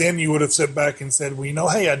said, then you would have sat back and said, well,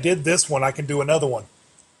 hey, I did this one, I can do another one.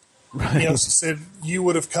 Right. She said you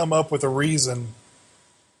would have come up with a reason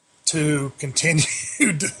to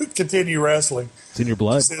continue wrestling. It's in your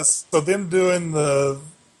blood. She says, so them doing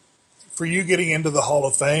for you getting into the Hall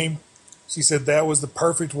of Fame, she said that was the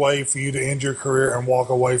perfect way for you to end your career and walk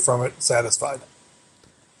away from it satisfied.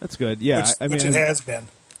 That's good. Yeah, which it has been.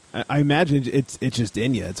 I imagine it's just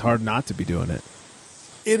in you. It's hard not to be doing it.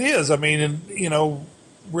 It is. I mean, and,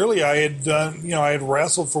 really I had done, I had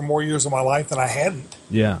wrestled for more years of my life than I hadn't.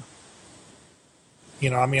 Yeah.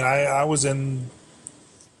 I mean, I was in,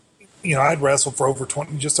 I'd wrestled for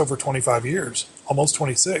just over 25 years, almost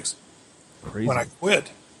 26 Crazy. when I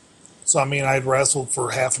quit. So, I mean, I'd wrestled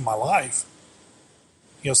for half of my life.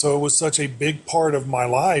 So it was such a big part of my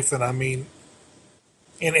life. And I mean,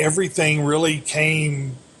 and everything really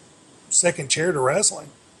came second chair to wrestling.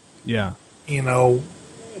 Yeah.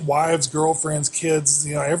 Wives, girlfriends, kids,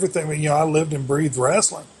 everything. I lived and breathed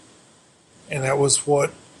wrestling. And that was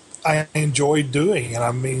what I enjoyed doing. And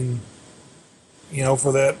I mean,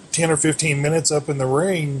 for that 10 or 15 minutes up in the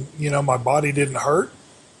ring, my body didn't hurt.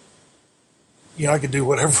 I could do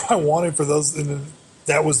whatever I wanted for those. And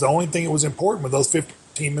that was the only thing that was important with those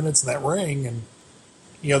 15 minutes in that ring. And,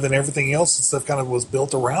 then everything else and stuff kind of was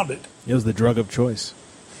built around it. It was the drug of choice.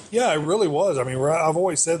 Yeah, it really was. I mean, I've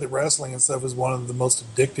always said that wrestling and stuff is one of the most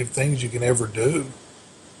addictive things you can ever do,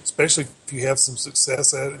 especially if you have some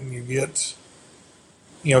success at it and you get,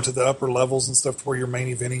 to the upper levels and stuff to where you're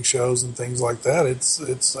main eventing shows and things like that.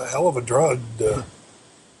 It's a hell of a drug to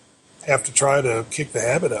have to try to kick the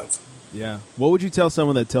habit of. Yeah. What would you tell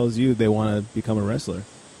someone that tells you they want to become a wrestler?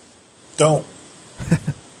 Don't.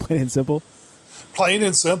 Plain and simple? Plain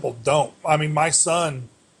and simple, don't. I mean, my son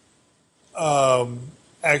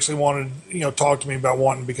actually wanted, talk to me about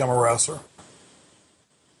wanting to become a wrestler.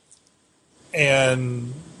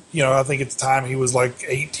 And, I think at the time he was like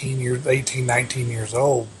 19 years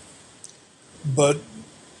old. But,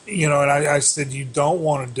 and I said, you don't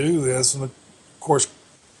want to do this. And of course,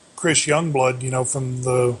 Chris Youngblood, from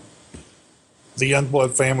the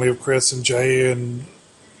Youngblood family of Chris and Jay and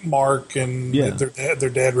Mark and their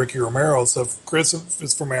dad, Ricky Romero. So Chris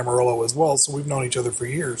is from Amarillo as well. So we've known each other for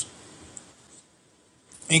years.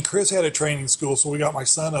 And Chris had a training school, so we got my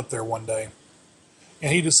son up there one day.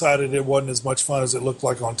 And he decided it wasn't as much fun as it looked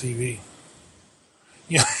like on TV.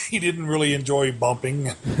 He didn't really enjoy bumping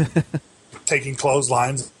and taking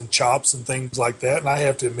clotheslines and chops and things like that. And I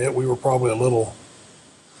have to admit, we were probably a little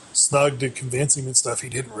snug to convince him and stuff. He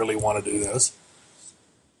didn't really want to do this.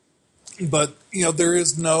 But,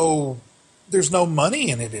 there's no money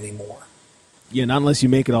in it anymore. Yeah, not unless you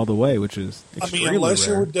make it all the way, which is extremely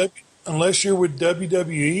rare. Unless you're with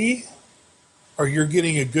WWE or you're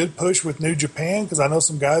getting a good push with New Japan, because I know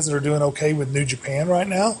some guys that are doing okay with New Japan right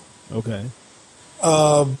now. Okay.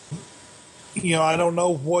 I don't know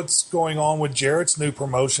what's going on with Jarrett's new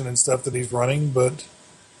promotion and stuff that he's running, but,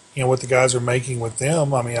 what the guys are making with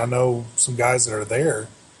them. I mean, I know some guys that are there.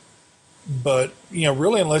 But,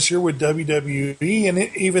 really, unless you're with WWE, and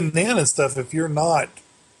even then and stuff, if you're not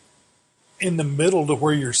in the middle to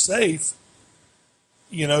where you're safe,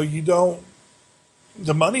 you don't,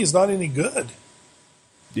 the money is not any good.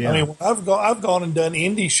 Yeah. I mean, I've gone and done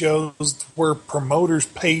indie shows where promoters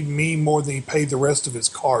paid me more than he paid the rest of his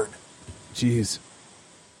card. Jeez.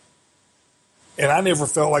 And I never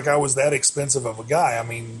felt like I was that expensive of a guy. I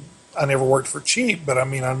mean, I never worked for cheap, but I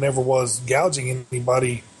mean, I never was gouging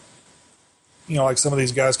anybody. Like some of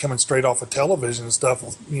these guys coming straight off of television and stuff,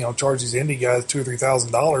 charge these indie guys $2,000 or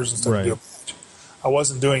 $3,000 and stuff. Right. To do a match. I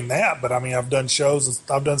wasn't doing that, but I mean, I've done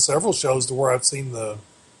several shows to where I've seen the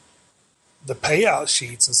payout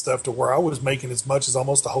sheets and stuff to where I was making as much as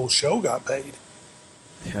almost the whole show got paid.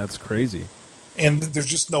 Yeah, that's crazy. And there's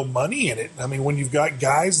just no money in it. I mean, when you've got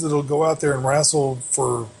guys that'll go out there and wrestle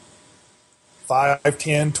for $5,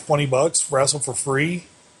 $10, $20, wrestle for free,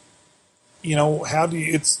 how do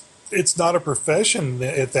you, it's not a profession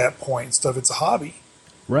at that point and stuff. It's a hobby.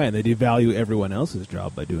 Right. They devalue everyone else's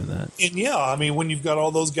job by doing that. And yeah, I mean, when you've got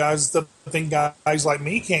all those guys that think guys like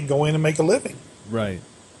me can't go in and make a living. Right.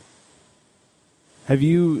 Have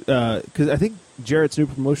you, because I think Jarrett's new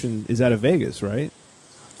promotion is out of Vegas, right?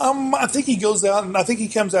 I think he goes out, and I think he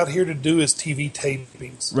comes out here to do his TV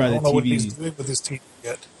tapings. Right, I don't know what he's doing with his TV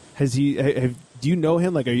yet. Has he? Do you know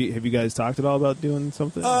him? Like, have you guys talked at all about doing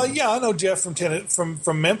something? Yeah, I know Jeff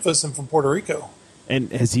from Memphis and from Puerto Rico.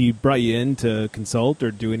 And has he brought you in to consult or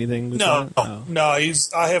do anything with that? No.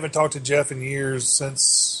 I haven't talked to Jeff in years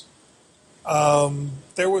since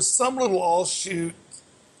there was some little offshoot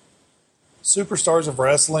Superstars of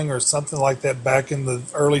Wrestling or something like that back in the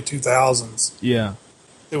early 2000s. Yeah.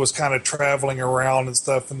 It was kind of traveling around and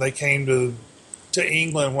stuff, and they came to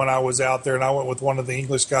England when I was out there, and I went with one of the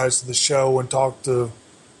English guys to the show and talked to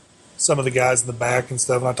some of the guys in the back and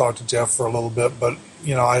stuff, and I talked to Jeff for a little bit, but,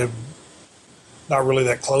 I'm not really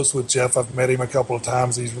that close with Jeff. I've met him a couple of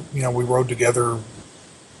times. We rode together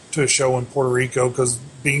to a show in Puerto Rico because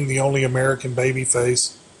being the only American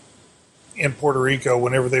babyface, in Puerto Rico,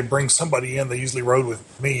 whenever they bring somebody in, they usually rode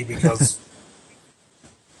with me because,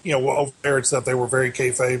 over there and stuff, they were very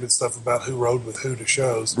kayfabe and stuff about who rode with who to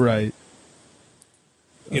shows. Right.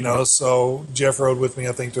 So Jeff rode with me,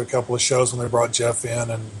 I think, to a couple of shows when they brought Jeff in.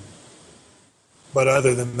 But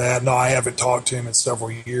other than that, no, I haven't talked to him in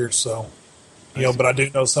several years. So, but I do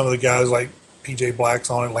know some of the guys like PJ Black's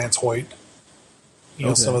on it, Lance Hoyt.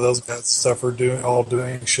 Some of those guys and stuff are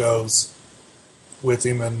doing shows with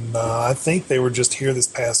him, and I think they were just here this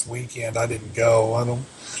past weekend. I didn't go.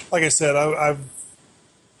 Like I said, I'll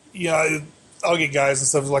get guys and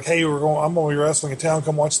stuff like, hey, I'm going to be wrestling in town.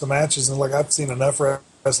 Come watch the matches. And like, I've seen enough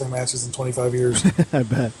wrestling matches in 25 years. I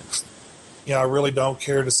bet. I really don't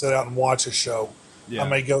care to sit out and watch a show. Yeah. I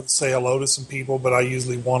may go say hello to some people, but I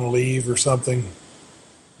usually want to leave or something.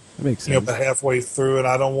 That makes sense. But halfway through it,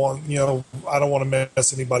 I don't want to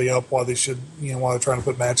mess anybody up while they're trying to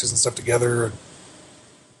put matches and stuff together.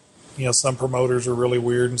 Some promoters are really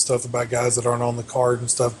weird and stuff about guys that aren't on the card and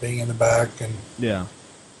stuff being in the back, and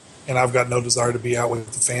I've got no desire to be out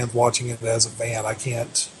with the fans watching it as a fan. I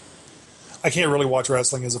can't really watch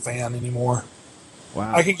wrestling as a fan anymore.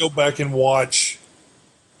 Wow. I can go back and watch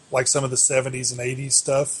like some of the 70s and 80s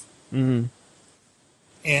stuff and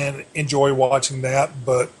enjoy watching that,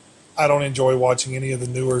 but I don't enjoy watching any of the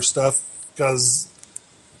newer stuff because,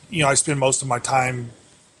 I spend most of my time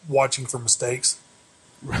watching for mistakes.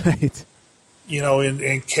 Right.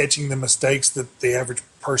 And catching the mistakes that the average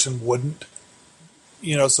person wouldn't.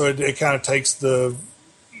 So it kind of takes the,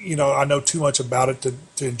 I know too much about it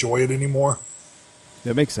to enjoy it anymore.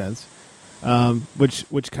 That makes sense.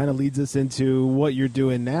 Which kind of leads us into what you're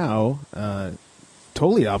doing now.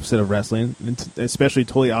 Totally opposite of wrestling, especially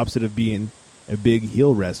totally opposite of being a big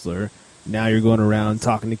heel wrestler. Now you're going around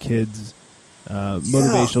talking to kids,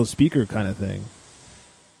 motivational speaker kind of thing.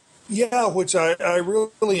 Yeah, which I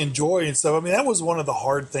really enjoy and stuff. I mean, that was one of the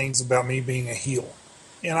hard things about me being a heel.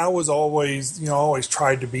 And I was always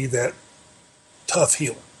tried to be that tough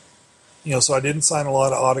heel. So I didn't sign a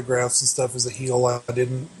lot of autographs and stuff as a heel. I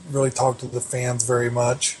didn't really talk to the fans very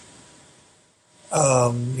much.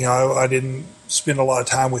 I didn't spend a lot of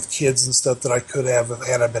time with kids and stuff that I could have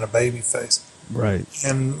had I been a baby face. Right.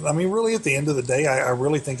 And I mean, really, at the end of the day, I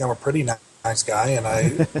really think I'm a pretty nice guy, and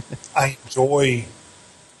I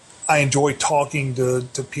enjoy talking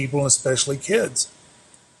to people, and especially kids.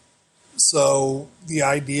 So the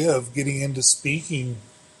idea of getting into speaking,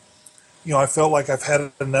 I felt like I've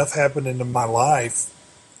had enough happen into my life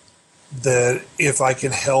that if I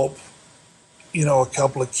can help, a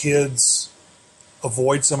couple of kids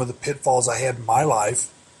avoid some of the pitfalls I had in my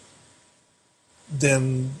life,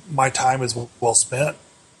 then my time is well spent.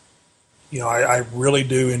 I really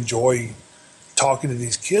do enjoy talking to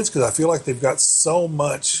these kids because I feel like they've got so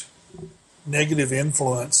much negative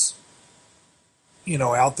influence,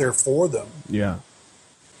 out there for them. Yeah.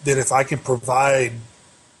 That if I can provide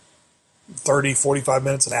 30, 45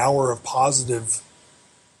 minutes, an hour of positive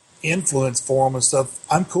influence for them and stuff,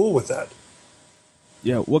 I'm cool with that.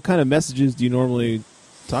 Yeah. What kind of messages do you normally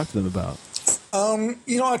talk to them about?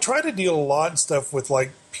 I try to deal a lot and stuff with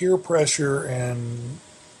like peer pressure and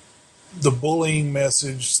the bullying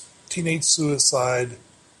message, teenage suicide,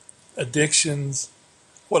 addictions,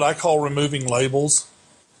 what I call removing labels.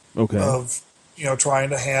 Okay. Of, trying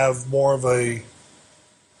to have more of a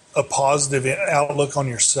positive outlook on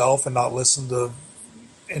yourself and not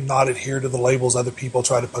not adhere to the labels other people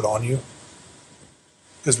try to put on you.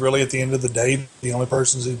 Because really, at the end of the day, the only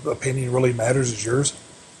person's opinion really matters is yours.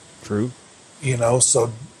 True.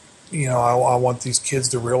 So, I want these kids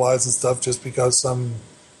to realize and stuff just because some,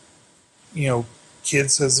 kid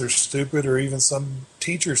says they're stupid or even some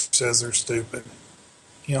teacher says they're stupid,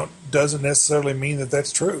 doesn't necessarily mean that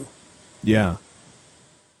that's true. Yeah.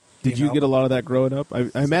 Did you get a lot of that growing up?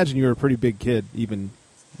 I imagine you were a pretty big kid, even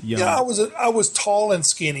young. Yeah, I was tall and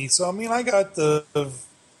skinny. So, I mean, I got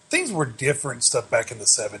things were different stuff back in the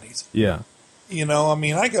 70s. Yeah.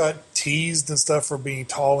 I got teased and stuff for being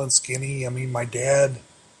tall and skinny. I mean, my dad,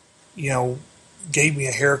 gave me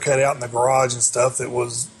a haircut out in the garage and stuff that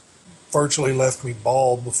was virtually left me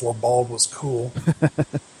bald before bald was cool.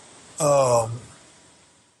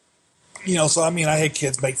 So, I mean, I had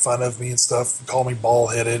kids make fun of me and stuff, call me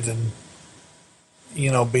bald-headed and,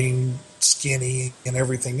 being skinny and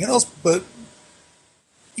everything else. But,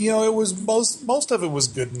 it was most of it was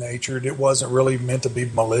good-natured. It wasn't really meant to be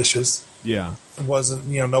malicious. Yeah. It wasn't,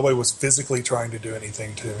 nobody was physically trying to do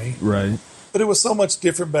anything to me. Right. But it was so much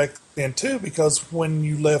different back then, too, because when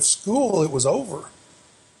you left school, it was over.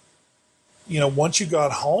 Once you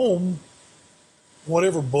got home,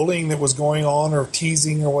 whatever bullying that was going on or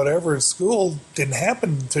teasing or whatever at school didn't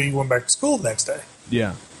happen until you went back to school the next day.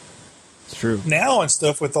 Yeah, it's true. Now and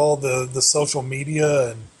stuff with all the social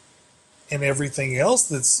media and everything else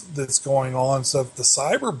that's going on, stuff, the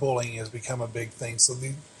cyberbullying has become a big thing. So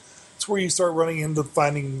it's where you start running into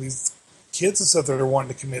finding these kids and stuff that are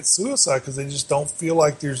wanting to commit suicide because they just don't feel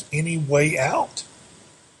like there's any way out.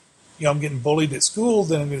 You know, I'm getting bullied at school,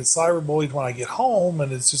 then I'm getting cyberbullied when I get home,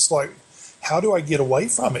 and it's just like, how do I get away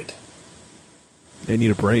from it? They need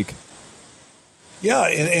a break. Yeah,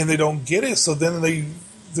 and they don't get it, so then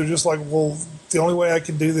they're just like, well, the only way I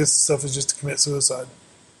can do this stuff is just to commit suicide.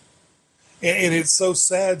 And it's so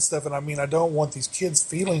sad stuff, and I mean, I don't want these kids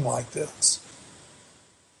feeling like this.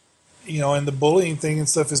 You know, and the bullying thing and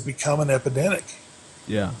stuff has become an epidemic.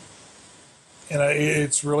 Yeah. And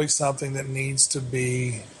it's really something that needs to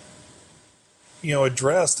be, you know,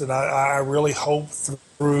 addressed. And I really hope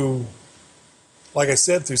through, like I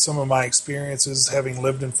said, through some of my experiences, having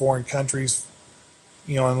lived in foreign countries,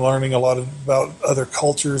 you know, and learning a lot about other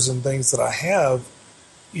cultures and things that I have,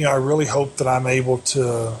 you know, I really hope that I'm able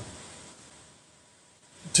to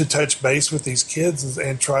touch base with these kids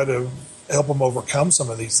and try to help them overcome some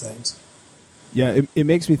of these things. Yeah, it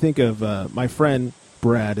makes me think of my friend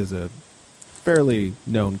Brad is a fairly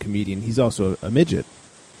known comedian. He's also a midget.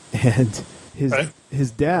 And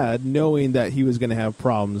his dad, knowing that he was going to have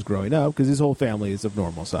problems growing up, because his whole family is of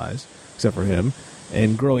normal size, except for him,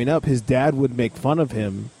 and growing up, his dad would make fun of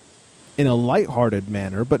him in a lighthearted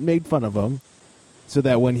manner, but made fun of him so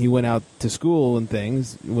that when he went out to school and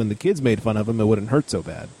things, when the kids made fun of him, it wouldn't hurt so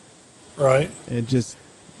bad. Right. And just...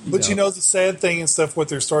 You know, the sad thing and stuff, what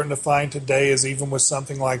they're starting to find today is even with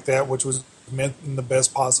something like that, which was meant in the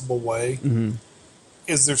best possible way, mm-hmm.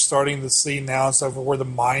 is they're starting to see now and stuff where the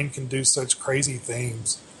mind can do such crazy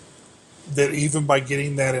things that even by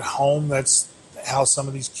getting that at home, that's how some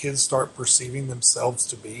of these kids start perceiving themselves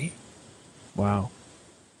to be. Wow.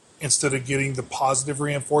 Instead of getting the positive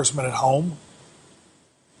reinforcement at home.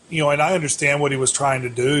 You know, and I understand what he was trying to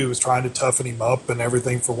do. He was trying to toughen him up and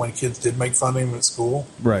everything for when kids did make fun of him at school.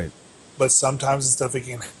 Right. But sometimes the stuff it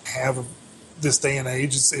can have, this day and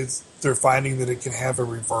age, they're finding that it can have a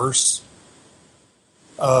reverse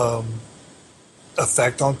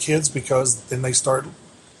effect on kids because then they start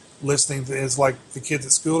listening to, it's like the kids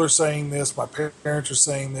at school are saying this, my parents are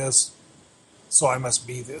saying this, so I must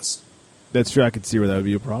be this. That's true. I could see where that would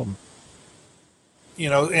be a problem. You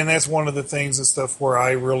know, and that's one of the things and stuff where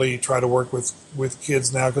I really try to work with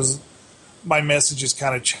kids now because my message has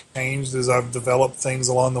kind of changed as I've developed things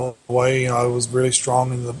along the way. You know, I was really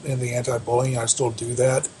strong in the anti-bullying. I still do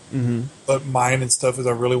that. Mm-hmm. But mine and stuff is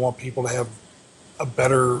I really want people to have a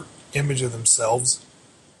better image of themselves.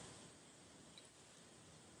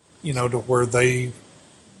 You know, to where they,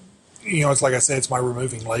 you know, it's like I said, it's my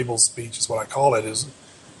removing labels speech is what I call it, is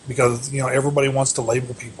because, you know, everybody wants to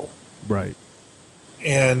label people. Right.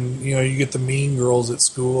 And, you know, you get the mean girls at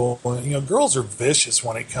school. You know, girls are vicious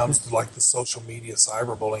when it comes to, like, the social media,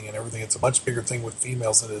 cyberbullying and everything. It's a much bigger thing with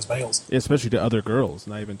females than it is males. Especially to other girls,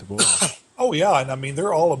 not even to boys. Oh, yeah. And, I mean,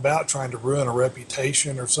 they're all about trying to ruin a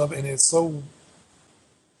reputation or something. And it's so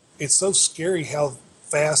scary how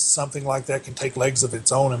fast something like that can take legs of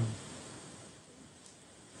its own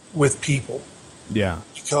with people. Yeah.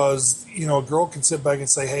 Because, you know, a girl can sit back and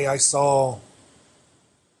say, hey, I saw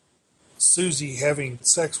Susie having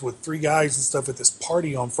sex with 3 guys and stuff at this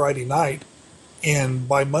party on Friday night, and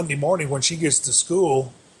by Monday morning when she gets to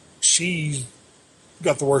school, she's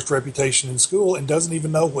got the worst reputation in school and doesn't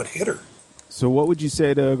even know what hit her. So what would you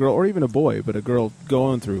say to a girl, or even a boy, but a girl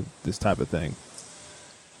going through this type of thing?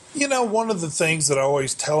 You know, one of the things that I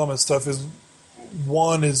always tell them and stuff is,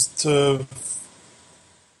 one is the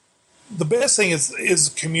best thing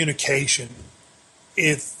is communication.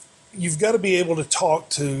 If you've got to be able to talk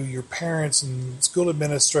to your parents and school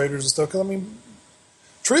administrators and stuff. 'Cause, I mean,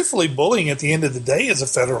 truthfully, bullying at the end of the day is a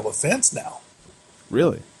federal offense now.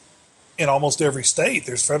 Really? In almost every state,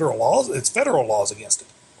 there's federal laws. It's federal laws against it.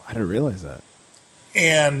 I didn't realize that.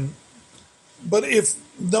 But if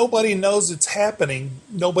nobody knows it's happening,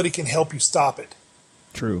 nobody can help you stop it.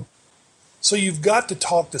 True. So you've got to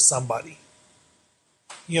talk to somebody.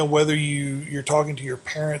 You know, whether you're talking to your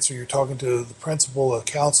parents or you're talking to the principal, a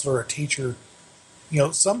counselor, a teacher, you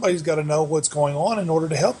know, somebody's got to know what's going on in order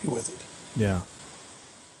to help you with it. Yeah.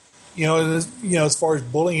 You know, as far as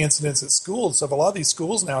bullying incidents at school and stuff, a lot of these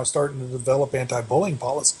schools now are starting to develop anti-bullying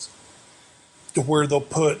policies to where they'll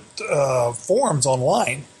put forms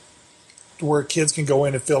online to where kids can go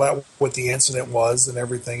in and fill out what the incident was and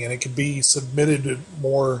everything, and it can be submitted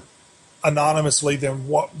more anonymously than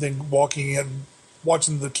walking in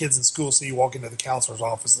watching the kids in school see you walk into the counselor's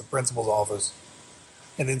office, the principal's office,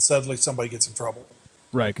 and then suddenly somebody gets in trouble.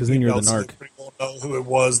 Right, because then you're the narc. Everybody won't know who it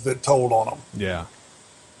was that told on them. Yeah.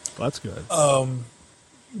 Well, that's good.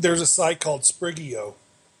 There's a site called Sprigio,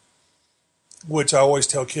 which I always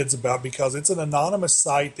tell kids about because it's an anonymous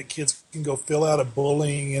site that kids can go fill out a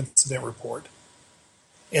bullying incident report.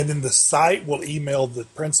 And then the site will email the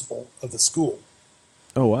principal of the school.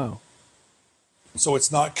 Oh, wow. So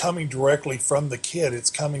it's not coming directly from the kid. It's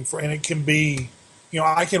coming from, and it can be,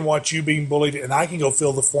 I can watch you being bullied and I can go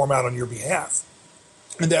fill the form out on your behalf.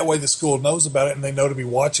 And that way the school knows about it and they know to be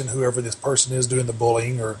watching whoever this person is doing the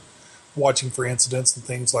bullying or watching for incidents and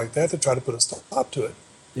things like that to try to put a stop to it.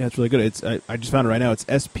 Yeah, it's really good. I just found it right now. It's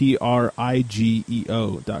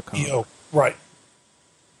sprigeo.com. EO, right.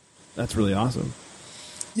 That's really awesome.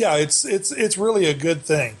 Yeah, it's really a good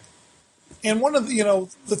thing. And one of the,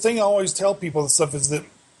 the thing I always tell people and stuff is that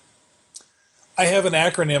I have an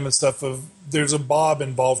acronym and stuff of there's a Bob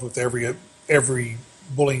involved with every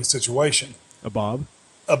bullying situation. A Bob?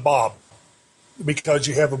 A Bob. Because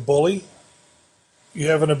you have a bully, you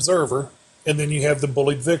have an observer, and then you have the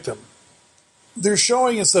bullied victim. They're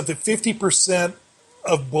showing us that 50%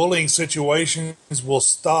 of bullying situations will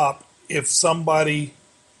stop if somebody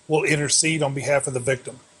will intercede on behalf of the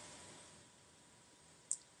victim.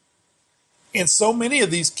 And so many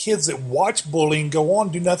of these kids that watch bullying go on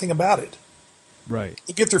do nothing about it. Right.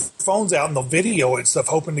 They get their phones out and they'll video it stuff,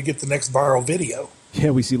 hoping to get the next viral video.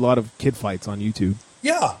 Yeah, we see a lot of kid fights on YouTube.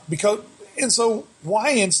 Yeah, and so why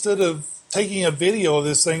instead of taking a video of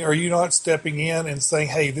this thing, are you not stepping in and saying,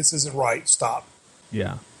 hey, this isn't right, stop?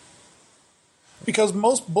 Yeah. Because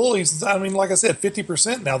most bullies, like I said,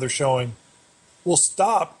 50% now they're showing will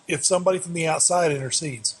stop if somebody from the outside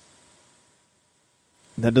intercedes.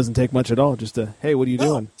 That doesn't take much at all. Just hey, what are you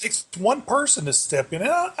doing? It takes one person to step in.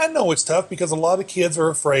 And I know it's tough because a lot of kids are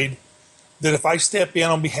afraid that if I step in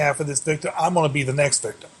on behalf of this victim, I'm going to be the next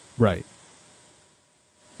victim. Right.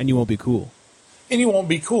 And you won't be cool. And you won't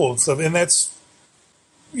be cool. And that's,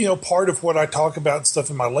 part of what I talk about and stuff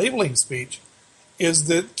in my labeling speech is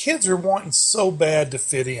that kids are wanting so bad to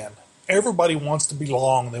fit in. Everybody wants to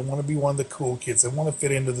belong. They want to be one of the cool kids. They want to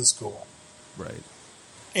fit into the school. Right.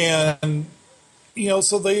 And,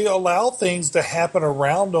 so they allow things to happen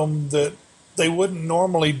around them that they wouldn't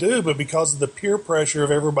normally do, but because of the peer pressure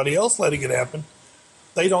of everybody else letting it happen,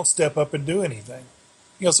 they don't step up and do anything.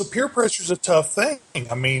 So peer pressure is a tough thing.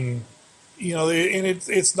 And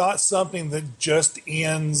it's not something that just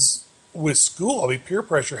ends with school. Peer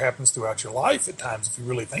pressure happens throughout your life at times if you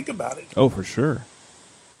really think about it. Oh, for sure.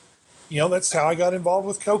 That's how I got involved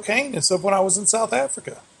with cocaine and stuff when I was in South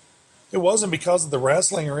Africa. It wasn't because of the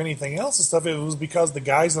wrestling or anything else and stuff. It was because the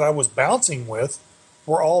guys that I was bouncing with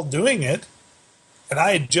were all doing it. And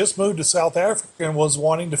I had just moved to South Africa and was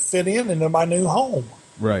wanting to fit into my new home.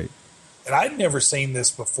 Right. And I'd never seen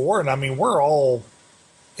this before. And we're all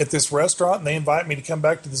at this restaurant and they invite me to come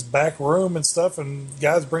back to this back room and stuff. And the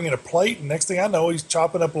guy's bringing a plate. And next thing I know, he's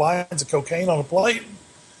chopping up lines of cocaine on a plate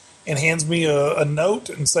and hands me a note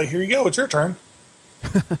and say, here you go, it's your turn.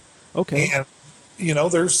 Okay. And,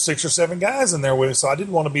 there's 6 or 7 guys in there with us. So I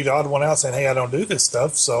didn't want to be the odd one out saying, hey, I don't do this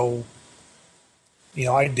stuff. So,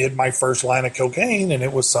 I did my first line of cocaine and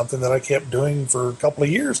it was something that I kept doing for a couple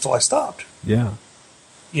of years till I stopped. Yeah.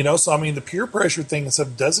 So the peer pressure thing and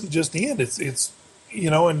stuff doesn't just end. It's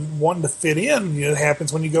and wanting to fit in, it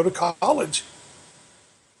happens when you go to college.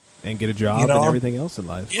 And get a job and everything else in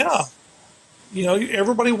life. Yeah.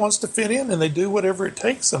 Everybody wants to fit in and they do whatever it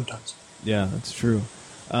takes sometimes. Yeah, that's true.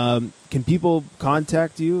 Can people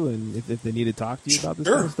contact you and if they need to talk to you about this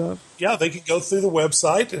kind of stuff? Yeah, they can go through the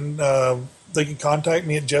website and they can contact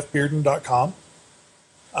me at jeffbearden.com.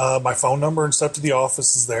 My phone number and stuff to the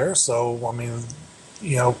office is there. So,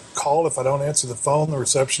 call if I don't answer the phone. The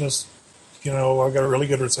receptionist, I've got a really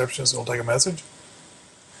good receptionist who'll take a message.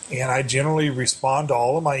 And I generally respond to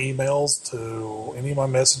all of my emails, to any of my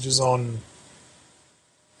messages on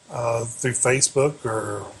through Facebook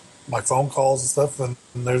or my phone calls and stuff. And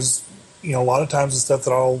there's, a lot of times the stuff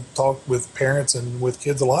that I'll talk with parents and with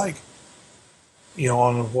kids alike,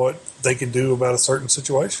 on what they can do about a certain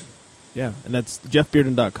situation. Yeah, and that's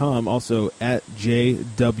jeffbearden.com, also at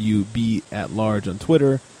JWB@large on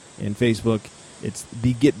Twitter and Facebook. It's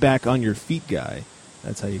the Get Back on Your Feet guy.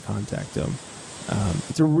 That's how you contact him.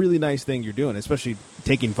 It's a really nice thing you're doing, especially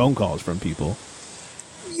taking phone calls from people.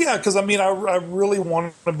 Yeah, because, I really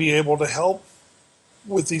want to be able to help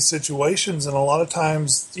with these situations. And a lot of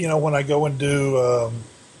times, when I go and do,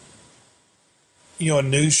 a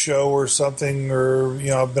news show or something, or,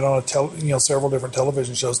 I've been on several different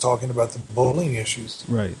television shows talking about the bullying issues.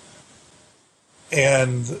 Right.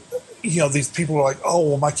 And, these people are like, oh,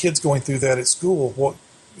 well, my kid's going through that at school. What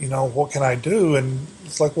can I do? And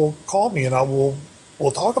it's like, well, call me and we'll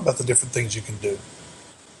talk about the different things you can do.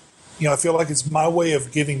 I feel like it's my way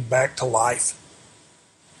of giving back to life.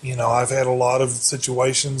 I've had a lot of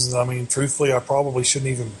situations, and I mean, truthfully, I probably shouldn't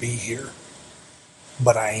even be here,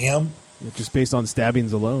 but I am. Just based on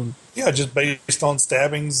stabbings alone. Yeah, just based on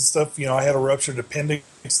stabbings and stuff. I had a ruptured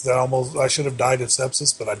appendix that I should have died of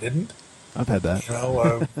sepsis, but I didn't. I've had that.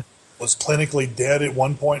 I was clinically dead at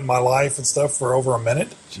one point in my life and stuff for over a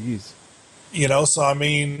minute. Jeez. So I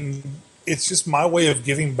mean, it's just my way of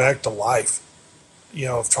giving back to life.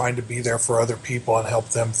 Of trying to be there for other people and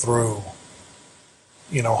help them through,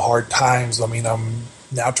 hard times. I mean, I'm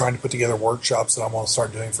now trying to put together workshops that I'm going to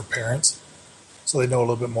start doing for parents so they know a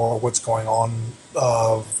little bit more what's going on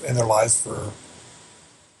in their lives for,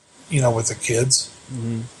 with the kids.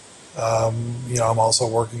 Mm-hmm. I'm also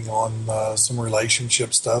working on some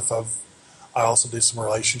relationship stuff. I also do some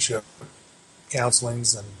relationship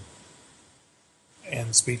counselings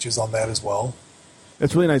and speeches on that as well.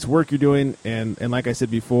 That's really nice work you're doing, and like I said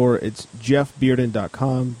before, it's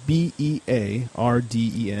jeffbearden.com,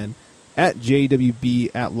 BEARDEN, at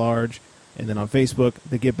JWB@large, and then on Facebook,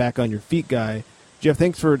 the Get Back on Your Feet guy. Jeff,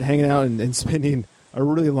 thanks for hanging out and spending a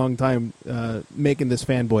really long time making this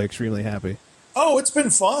fanboy extremely happy. Oh, it's been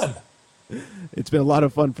fun. It's been a lot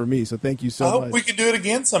of fun for me, so thank you so much. I hope we can do it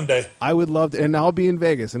again someday. I would love to, and I'll be in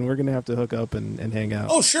Vegas, and we're going to have to hook up and hang out.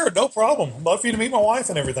 Oh, sure, no problem. Love for you to meet my wife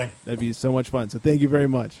and everything. That'd be so much fun, so thank you very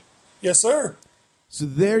much. Yes, sir. So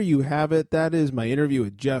there you have it. That is my interview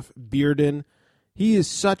with Jeff Bearden. He is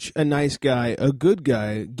such a nice guy, a good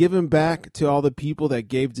guy, giving back to all the people that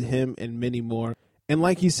gave to him and many more. And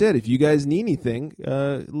like he said, if you guys need anything,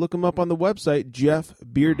 look him up on the website,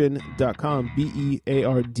 jeffbearden.com,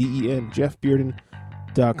 BEARDEN,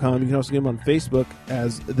 jeffbearden.com. You can also get him on Facebook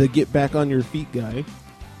as the Get Back on Your Feet guy,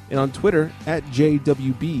 and on Twitter at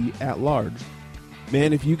JWB@large.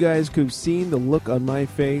 Man, if you guys could have seen the look on my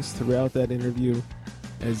face throughout that interview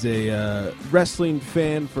as a wrestling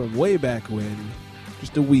fan from way back when,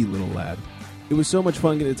 just a wee little lad. It was so much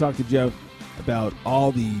fun getting to talk to Jeff about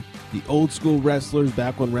all the old school wrestlers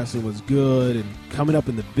back when wrestling was good and coming up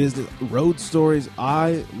in the business, road stories.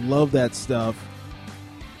 I love that stuff,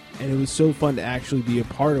 and it was so fun to actually be a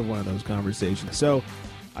part of one of those conversations. So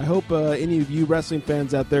I hope any of you wrestling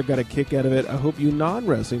fans out there got a kick out of it. I hope you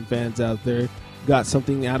non-wrestling fans out there got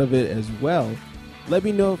something out of it as well. Let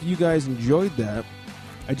me know if you guys enjoyed that.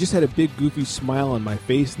 I just had a big goofy smile on my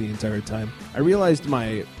face the entire time. I realized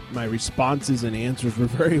my responses and answers were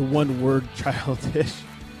very one-word childish.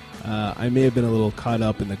 I may have been a little caught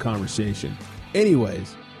up in the conversation.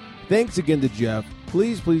 Anyways, thanks again to Jeff.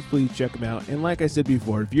 Please, please, please check him out. And like I said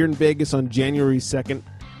before, if you're in Vegas on January 2nd,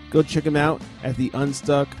 go check him out at the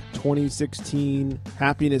Unstuck 2016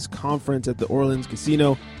 Happiness Conference at the Orleans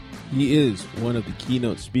Casino. He is one of the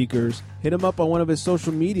keynote speakers. Hit him up on one of his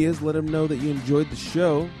social medias. Let him know that you enjoyed the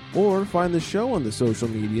show, or find the show on the social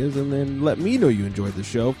medias and then let me know you enjoyed the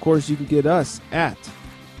show. Of course, you can get us at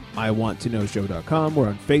iwanttoknowshow.com. We're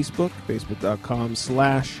on Facebook,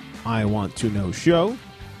 facebook.com/iwanttoknowshow.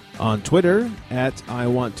 On Twitter at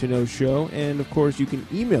iwanttoknowshow. And of course, you can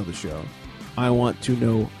email the show,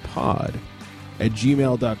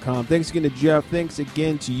 iwanttoknowpod@gmail.com. Thanks again to Jeff. Thanks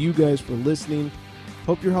again to you guys for listening.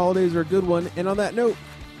 Hope your holidays are a good one. And on that note,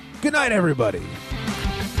 good night, everybody.